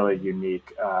that's a really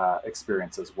unique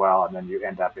experience as well. And then you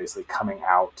end up basically coming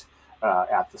out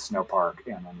at the snow park,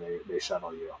 and then they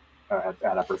shuttle you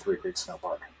at Upper Three Creek Snow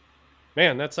Park.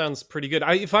 Man, that sounds pretty good.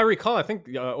 If I recall, I think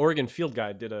Oregon Field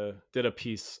Guide did a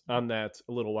piece on that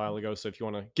a little while ago. So if you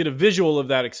want to get a visual of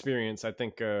that experience, I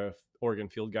think Oregon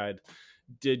Field Guide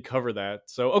did cover that.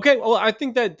 So okay, well, I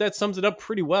think that sums it up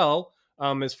pretty well.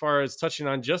 As far as touching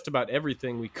on just about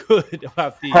everything we could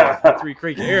about the Three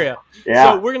Creek area. So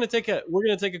Yeah. we're gonna take a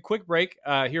quick break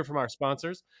here from our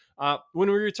sponsors.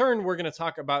 When we return, we're gonna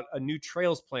talk about a new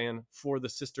trails plan for the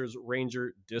Sisters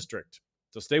Ranger District.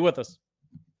 So stay with us.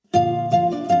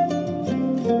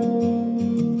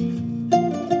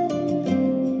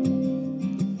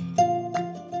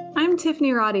 I'm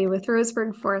Tiffany Roddy with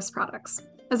Roseburg Forest Products.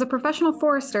 As a professional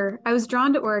forester, I was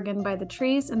drawn to Oregon by the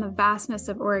trees and the vastness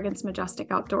of Oregon's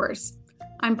majestic outdoors.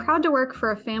 I'm proud to work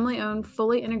for a family-owned,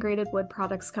 fully integrated wood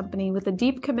products company with a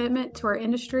deep commitment to our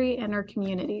industry and our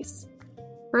communities.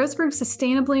 Roseburg's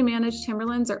sustainably managed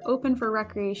timberlands are open for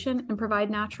recreation and provide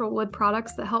natural wood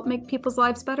products that help make people's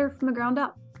lives better from the ground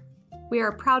up. We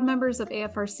are proud members of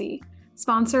AFRC,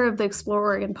 sponsor of the Explore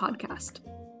Oregon podcast.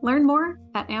 Learn more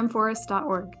at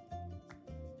amforest.org.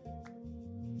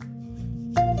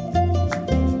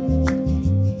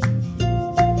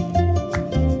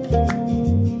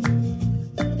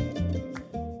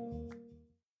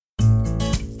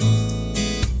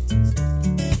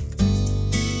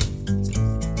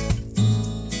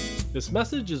 This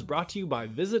message is brought to you by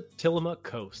Visit Tillamook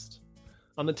Coast.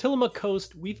 On the Tillamook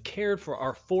Coast, we've cared for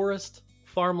our forest,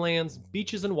 farmlands,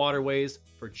 beaches, and waterways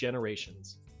for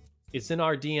generations. It's in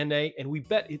our DNA, and we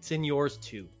bet it's in yours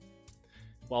too.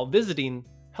 While visiting,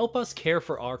 help us care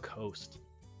for our coast.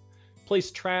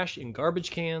 Place trash in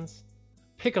garbage cans,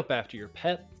 pick up after your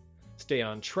pet, stay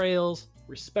on trails,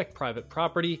 respect private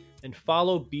property, and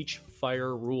follow beach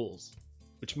fire rules,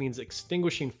 which means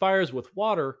extinguishing fires with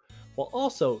water while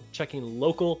also checking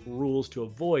local rules to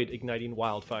avoid igniting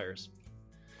wildfires.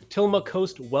 Tillamook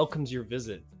Coast welcomes your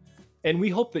visit, and we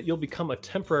hope that you'll become a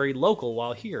temporary local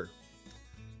while here.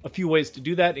 A few ways to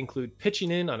do that include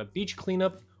pitching in on a beach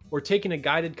cleanup or taking a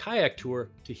guided kayak tour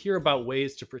to hear about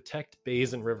ways to protect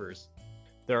bays and rivers.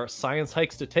 There are science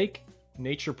hikes to take,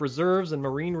 nature preserves and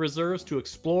marine reserves to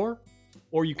explore,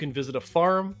 or you can visit a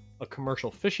farm, a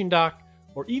commercial fishing dock,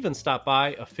 or even stop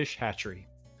by a fish hatchery.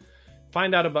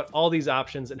 Find out about all these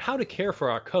options and how to care for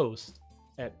our coast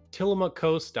at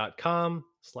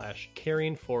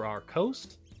tillamookcoast.com/caring for our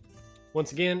coast.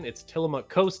 Once again, it's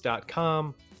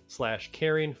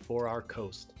tillamookcoast.com/caring for our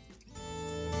coast.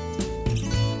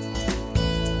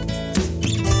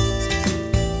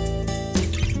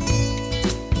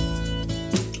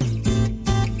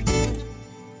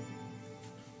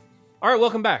 All right,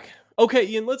 welcome back. Okay,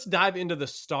 Ian, let's dive into the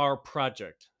STAR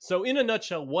project. So in a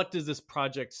nutshell, what does this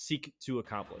project seek to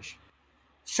accomplish?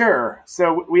 Sure.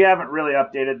 So we haven't really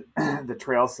updated the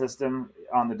trail system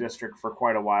on the district for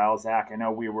quite a while, Zach. I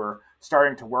know we were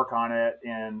starting to work on it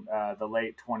in the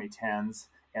late 2010s,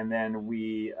 and then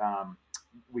we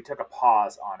took a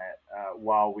pause on it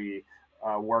while we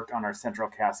worked on our Central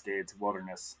Cascades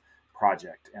Wilderness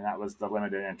project, and that was the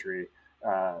limited entry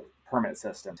permit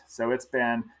system. So it's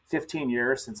been 15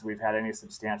 years since we've had any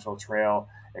substantial trail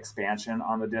expansion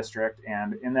on the district,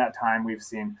 and in that time we've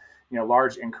seen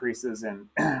large increases in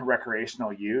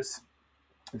recreational use.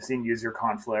 We've seen user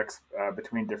conflicts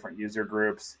between different user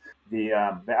groups. The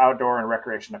outdoor and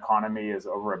recreation economy is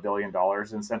over $1 billion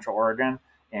in Central Oregon,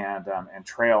 and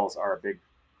trails are a big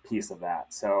piece of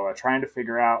that. So trying to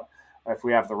figure out if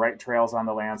we have the right trails on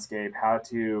the landscape, how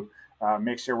to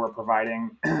make sure we're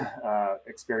providing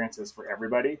experiences for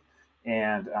everybody,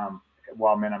 and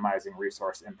while minimizing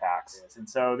resource impacts. And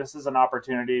so this is an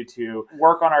opportunity to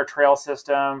work on our trail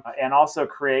system and also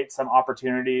create some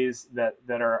opportunities that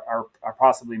are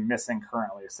possibly missing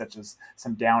currently, such as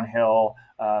some downhill,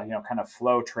 kind of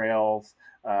flow trails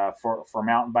for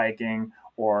mountain biking,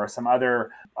 or some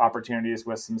other opportunities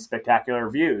with some spectacular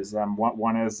views.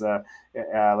 One is,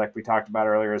 like we talked about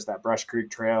earlier, is that Brush Creek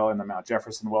Trail in the Mount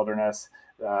Jefferson Wilderness.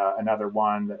 Another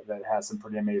one that has some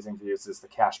pretty amazing views is the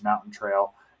Cache Mountain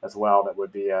Trail as well. That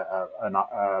would be a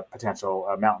potential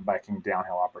mountain biking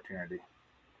downhill opportunity.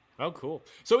 Oh, cool.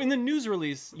 So in the news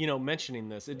release, mentioning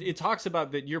this, it talks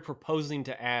about that you're proposing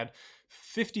to add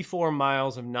 54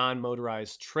 miles of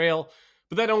non-motorized trail,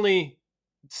 but that only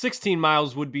 16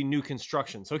 miles would be new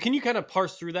construction. So can you kind of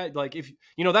parse through that? Like, if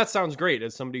that sounds great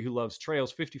as somebody who loves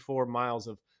trails. 54 miles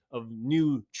of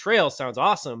new trail sounds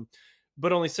awesome,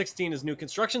 but only 16 is new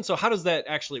construction. So how does that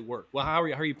actually work? Well, how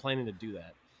are you planning to do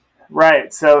that?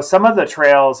 Right. So some of the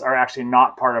trails are actually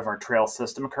not part of our trail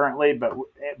system currently, but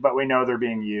we know they're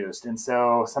being used. And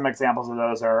so some examples of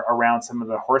those are around some of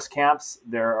the horse camps.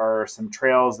 There are some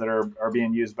trails that are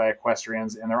being used by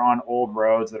equestrians, and they're on old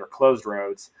roads that are closed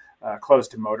roads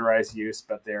closed to motorized use,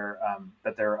 but they're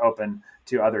open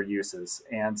to other uses.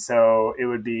 And so it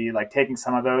would be like taking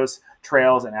some of those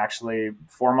trails and actually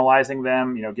formalizing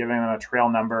them, giving them a trail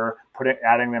number,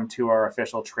 adding them to our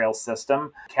official trail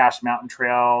system. Cache Mountain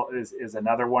Trail is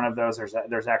another one of those.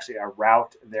 There's actually a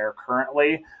route there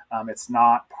currently. It's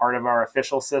not part of our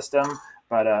official system,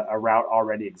 but a route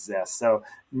already exists. So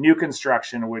new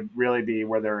construction would really be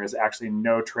where there is actually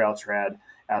no trail tread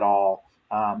at all.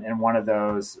 And one of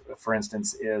those, for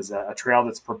instance, is a trail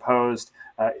that's proposed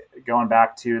going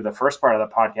back to the first part of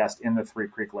the podcast in the Three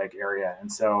Creek Lake area.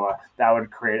 And so that would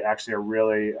create actually a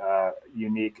really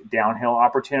unique downhill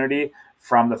opportunity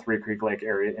from the Three Creek Lake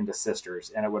area into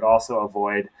Sisters. And it would also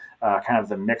avoid kind of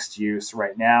the mixed use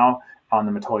right now on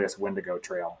the Metolius Wendigo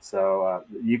Trail. So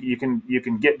you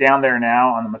can get down there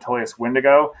now on the Metolius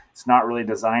Wendigo. It's not really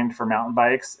designed for mountain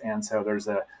bikes, and so there's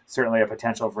certainly a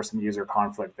potential for some user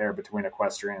conflict there between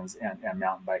equestrians and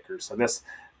mountain bikers. So this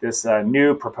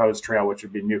new proposed trail, which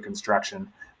would be new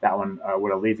construction, that one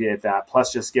would alleviate that.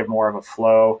 Plus, just give more of a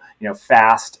flow,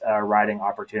 fast riding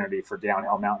opportunity for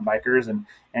downhill mountain bikers,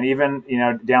 and even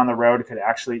down the road could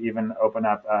actually even open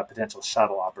up a potential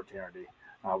shuttle opportunity.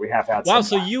 We have had wow.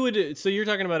 So you're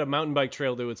talking about a mountain bike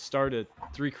trail that would start at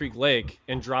Three Creek Lake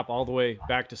and drop all the way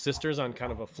back to Sisters on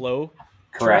kind of a flow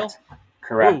Correct. trail?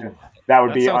 Correct. Ooh,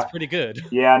 that sounds pretty good.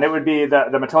 Yeah, and it would be the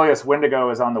Metolius Wendigo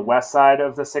is on the west side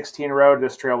of the 16 road.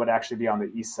 This trail would actually be on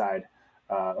the east side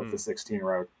of the 16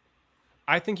 road.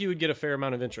 I think you would get a fair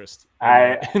amount of interest.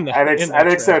 I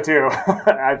think so too.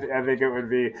 I think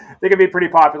it'd be pretty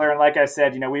popular. And like I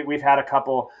said, we've had a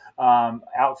couple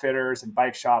outfitters and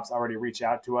bike shops already reach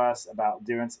out to us about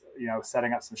doing,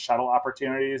 setting up some shuttle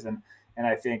opportunities. And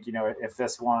I think, if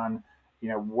this one,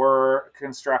 were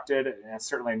constructed, and it's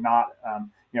certainly not,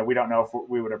 we don't know if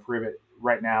we would approve it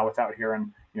right now without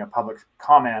hearing, public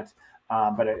comment.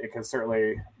 But it could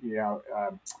certainly,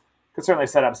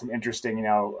 set up some interesting,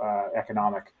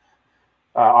 economic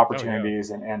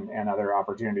opportunities and other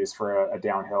opportunities for a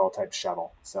downhill type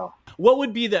shuttle. So what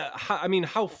would be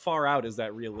how far out is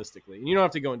that realistically? And you don't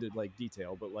have to go into like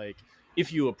detail, but like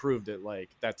if you approved it, like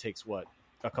that takes what,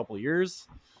 a couple years?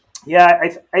 Yeah,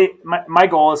 my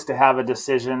goal is to have a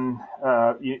decision,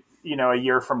 a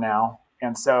year from now.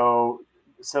 And so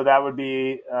that would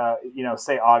be,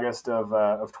 say August of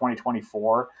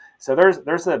 2024. So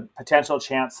there's a potential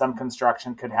chance some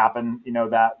construction could happen,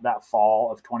 that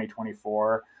fall of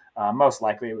 2024. Most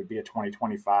likely it would be a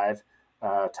 2025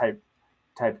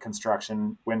 type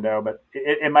construction window, but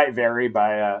it might vary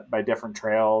by different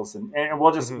trails, and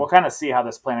we'll kind of see how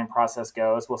this planning process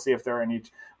goes. We'll see if there are any.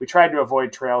 We tried to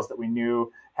avoid trails that we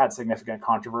knew had significant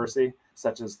controversy,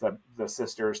 such as the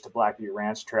Sisters to Black Butte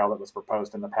Ranch trail that was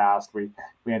proposed in the past. We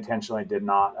intentionally did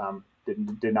not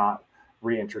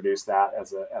reintroduce that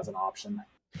as an option.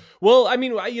 Well,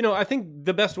 I think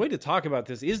the best way to talk about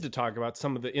this is to talk about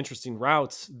some of the interesting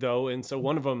routes, though. And so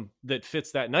one of them that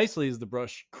fits that nicely is the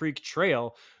Brush Creek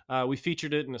Trail. We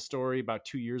featured it in a story about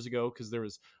 2 years ago because there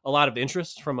was a lot of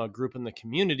interest from a group in the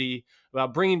community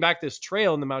about bringing back this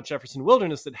trail in the Mount Jefferson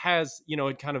Wilderness that has,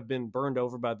 had kind of been burned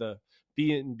over by the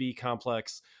B&B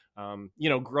complex,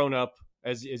 grown up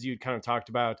as you kind of talked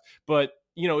about. But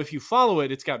if you follow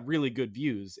it, it's got really good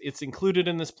views. It's included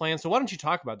in this plan. So why don't you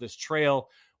talk about this trail,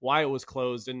 why it was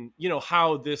closed, and,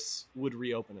 how this would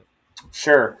reopen it?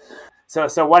 Sure.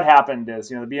 So what happened is,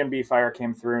 the B&B fire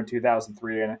came through in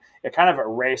 2003, and it kind of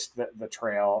erased the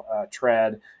trail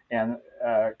tread and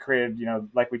created,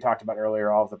 like we talked about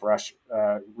earlier, all of the brush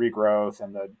regrowth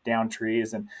and the down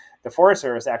trees. And the Forest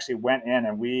Service actually went in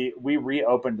and we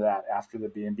reopened that after the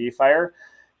B&B fire.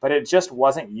 But it just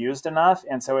wasn't used enough,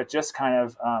 and so it just kind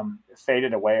of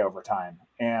faded away over time.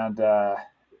 And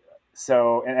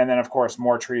and then of course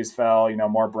more trees fell,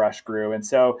 more brush grew, and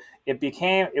so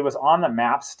it was on the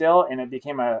map still, and it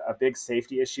became a big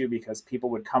safety issue because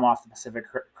people would come off the Pacific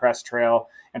Crest Trail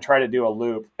and try to do a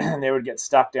loop, and they would get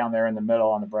stuck down there in the middle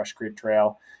on the Brush Creek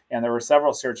Trail. And there were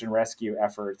several search and rescue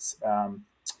efforts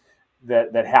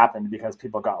that happened because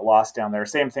people got lost down there.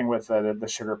 Same thing with the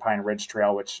Sugar Pine Ridge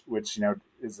Trail, which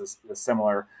is a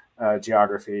similar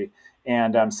geography.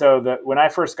 And when I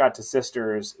first got to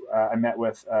Sisters, I met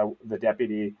with the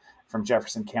deputy from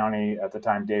Jefferson County at the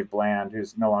time, Dave Bland,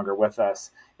 who's no longer with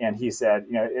us, and he said,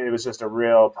 it was just a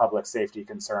real public safety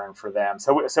concern for them.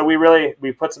 So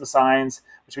we put some signs,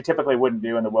 which we typically wouldn't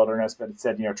do in the wilderness, but it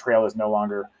said, trail does no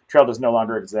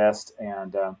longer exist,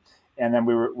 and then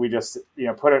we just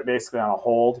put it basically on a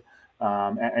hold.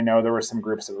 I know there were some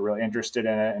groups that were really interested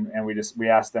in it, and we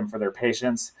asked them for their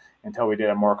patience until we did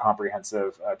a more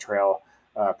comprehensive trail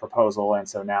proposal, and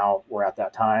so now we're at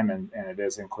that time, and it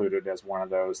is included as one of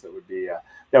those that would be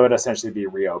that would essentially be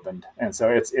reopened. And so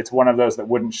it's one of those that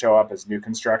wouldn't show up as new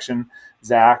construction,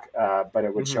 Zach, but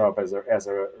it would show up as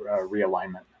a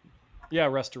realignment. Yeah,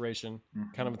 restoration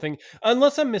kind of a thing.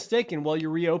 Unless I'm mistaken, while you're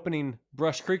reopening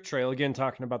Brush Creek Trail, again,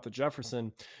 talking about the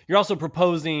Jefferson, you're also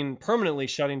proposing permanently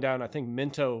shutting down, I think,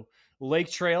 Minto Lake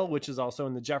Trail, which is also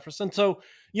in the Jefferson. So,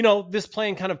 this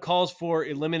plan kind of calls for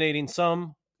eliminating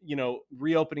some,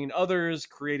 reopening others,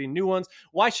 creating new ones.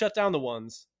 Why shut down the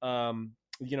ones,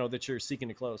 that you're seeking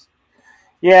to close?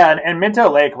 Yeah, and Minto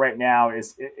Lake right now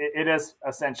is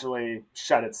essentially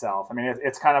shut itself. I mean,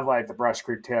 it's kind of like the Brush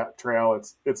Creek Trail.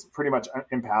 It's pretty much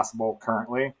impassable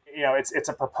currently. It's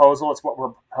a proposal. It's what we're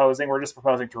proposing. We're just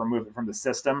proposing to remove it from the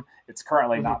system. It's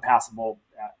currently not passable,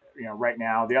 right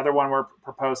now. The other one we're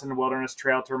proposing, the Wilderness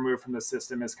Trail, to remove from the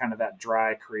system is kind of that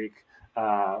dry creek,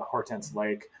 Hortense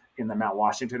Lake in the Mount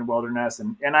Washington Wilderness.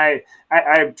 And I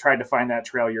tried to find that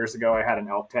trail years ago. I had an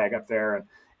elk tag up there,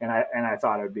 and I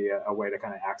thought it would be a way to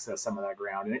kind of access some of that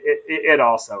ground. And it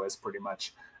also is pretty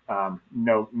much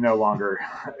no longer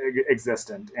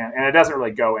existent, and it doesn't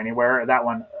really go anywhere. That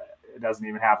one, it doesn't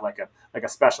even have like a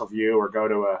special view or go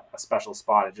to a special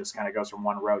spot. It just kind of goes from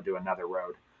one road to another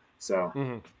road.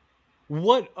 So,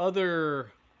 What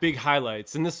other big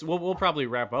highlights, and this we'll probably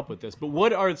wrap up with this, but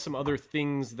what are some other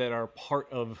things that are part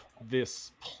of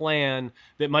this plan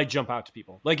that might jump out to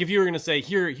people? Like if you were going to say,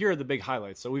 here are the big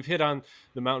highlights. So we've hit on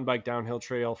the mountain bike downhill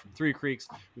trail from Three Creeks.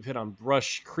 We've hit on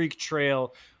Brush Creek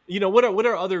Trail. What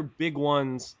are other big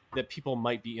ones that people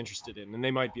might be interested in? And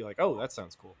they might be like, oh, that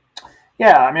sounds cool.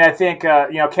 Yeah, I mean, I think,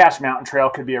 Cache Mountain Trail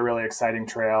could be a really exciting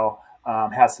trail.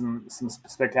 Has some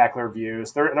spectacular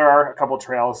views. There are a couple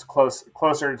trails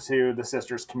closer to the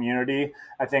Sisters community,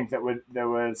 I think, that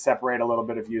would separate a little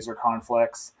bit of user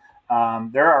conflicts.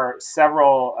 There are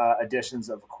several additions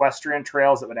of equestrian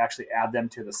trails that would actually add them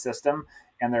to the system,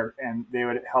 and they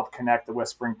would help connect the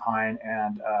Whispering Pine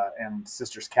and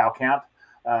Sisters Cow Camp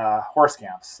horse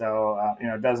camps. So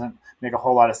it doesn't make a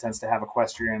whole lot of sense to have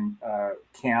equestrian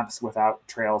camps without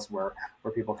trails where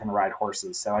people can ride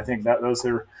horses. So I think that those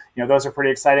are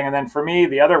pretty exciting. And then for me,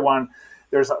 the other one,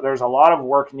 there's a lot of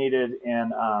work needed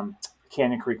in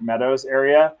Canyon Creek Meadows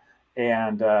area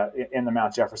and in the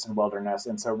Mount Jefferson Wilderness.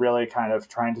 And so really kind of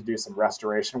trying to do some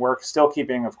restoration work, still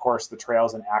keeping, of course, the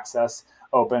trails and access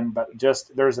open, but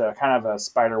just there's a kind of a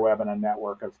spider web and a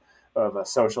network of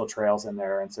social trails in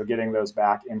there. And so getting those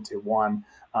back into one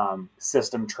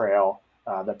system trail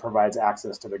that provides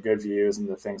access to the good views and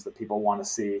the things that people want to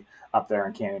see up there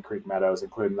in Canyon Creek Meadows,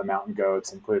 including the mountain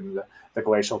goats, including the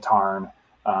glacial tarn,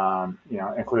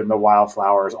 including the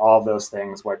wildflowers, all those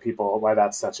things, why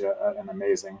that's such an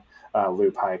amazing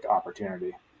loop hike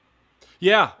opportunity.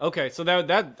 Yeah. Okay. So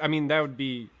that would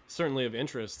be certainly of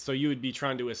interest. So you would be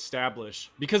trying to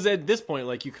establish, because at this point,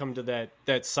 like you come to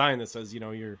that sign that says,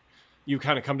 you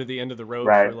kind of come to the end of the road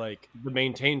for like the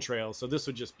maintained trail. So this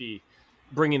would just be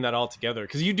bringing that all together,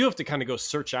 because you do have to kind of go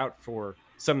search out for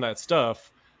some of that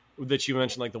stuff that you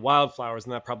mentioned, like the wildflowers,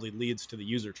 and that probably leads to the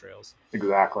user trails.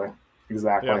 Exactly.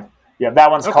 Yeah,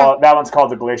 that one's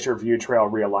called the Glacier View Trail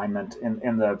realignment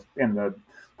in the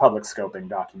public scoping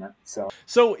document.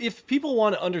 So if people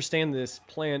want to understand this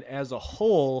plan as a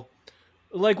whole,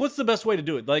 like what's the best way to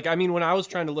do it? Like, I mean, when I was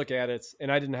trying to look at it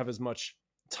and I didn't have as much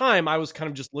time, I was kind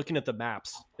of just looking at the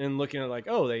maps and looking at like,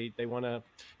 oh, they want to,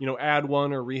 add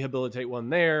one or rehabilitate one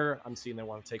there. I'm seeing they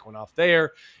want to take one off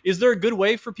there. Is there a good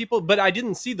way for people? But I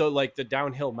didn't see the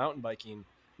downhill mountain biking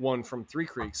one from Three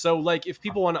Creeks. So like if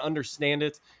people want to understand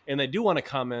it and they do want to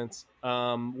comment,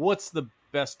 what's the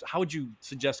best, how would you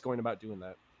suggest going about doing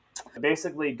that?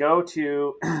 Basically go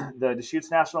to the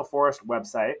Deschutes National Forest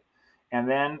website and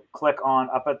then click on,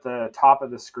 up at the top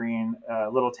of the screen, a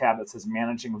little tab that says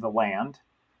Managing the Land,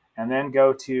 and then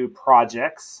go to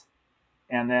Projects,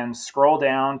 and then scroll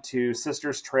down to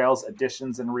Sisters Trails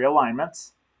Additions and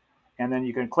Realignments. And then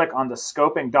you can click on the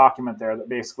scoping document there that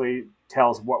basically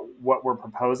tells what we're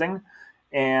proposing.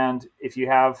 And if you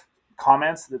have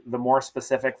comments, the more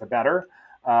specific, the better.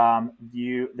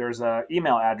 There's an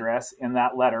email address in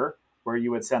that letter where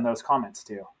you would send those comments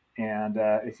to. And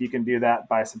if you can do that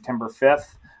by September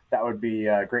 5th, that would be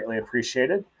greatly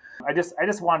appreciated. I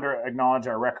just wanted to acknowledge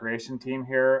our recreation team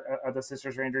here at the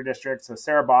Sisters Ranger District. So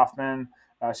Sarah Boffman,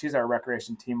 she's our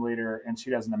recreation team leader, and she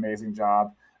does an amazing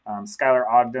job. Skylar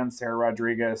Ogden, Sarah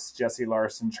Rodriguez, Jesse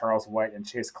Larson, Charles White, and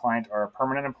Chase Client are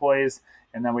permanent employees.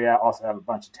 And then we also have a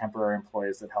bunch of temporary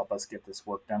employees that help us get this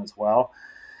work done as well.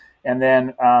 And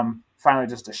then finally,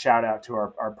 just a shout out to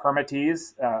our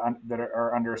permittees that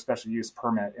are under a special use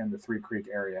permit in the Three Creek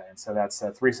area. And so that's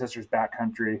Three Sisters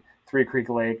Backcountry, Three Creek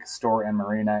Lake, Store and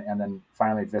Marina, and then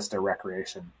finally Vista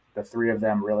Recreation. The three of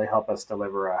them really help us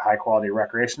deliver a high quality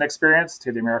recreation experience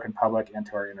to the American public and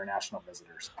to our international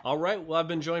visitors. All right. Well, I've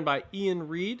been joined by Ian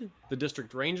Reid, the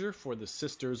District Ranger for the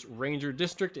Sisters Ranger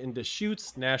District in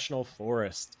Deschutes National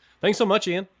Forest. Thanks so much,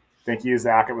 Ian. Thank you,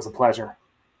 Zach. It was a pleasure.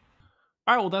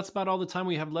 All right, well, that's about all the time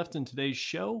we have left in today's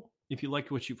show. If you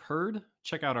liked what you've heard,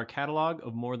 check out our catalog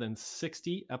of more than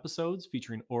 60 episodes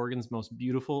featuring Oregon's most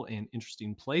beautiful and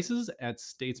interesting places at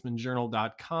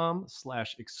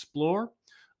statesmanjournal.com/explore,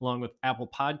 along with Apple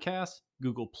Podcasts,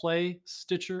 Google Play,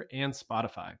 Stitcher, and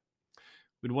Spotify.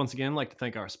 We'd once again like to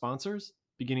thank our sponsors,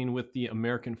 beginning with the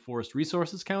American Forest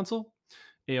Resources Council.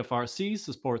 AFRC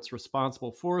supports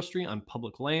responsible forestry on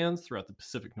public lands throughout the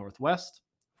Pacific Northwest.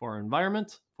 For our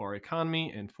environment, for our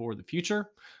economy, and for the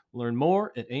future. Learn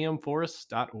more at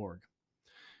amforests.org.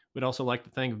 We'd also like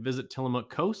to thank Visit Tillamook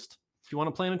Coast. If you want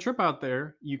to plan a trip out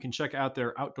there, you can check out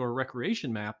their outdoor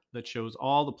recreation map that shows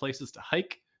all the places to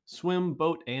hike, swim,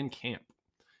 boat, and camp.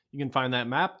 You can find that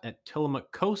map at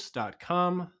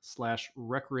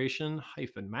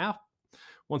tillamookcoast.com/recreation-map.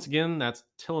 Once again, that's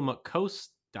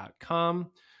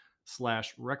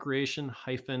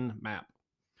tillamookcoast.com/recreation-map.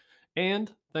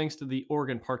 And thanks to the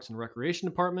Oregon Parks and Recreation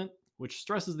Department, which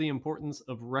stresses the importance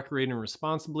of recreating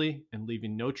responsibly and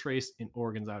leaving no trace in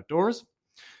Oregon's outdoors.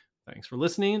 Thanks for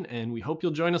listening, and we hope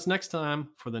you'll join us next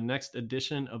time for the next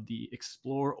edition of the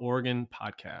Explore Oregon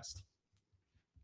podcast.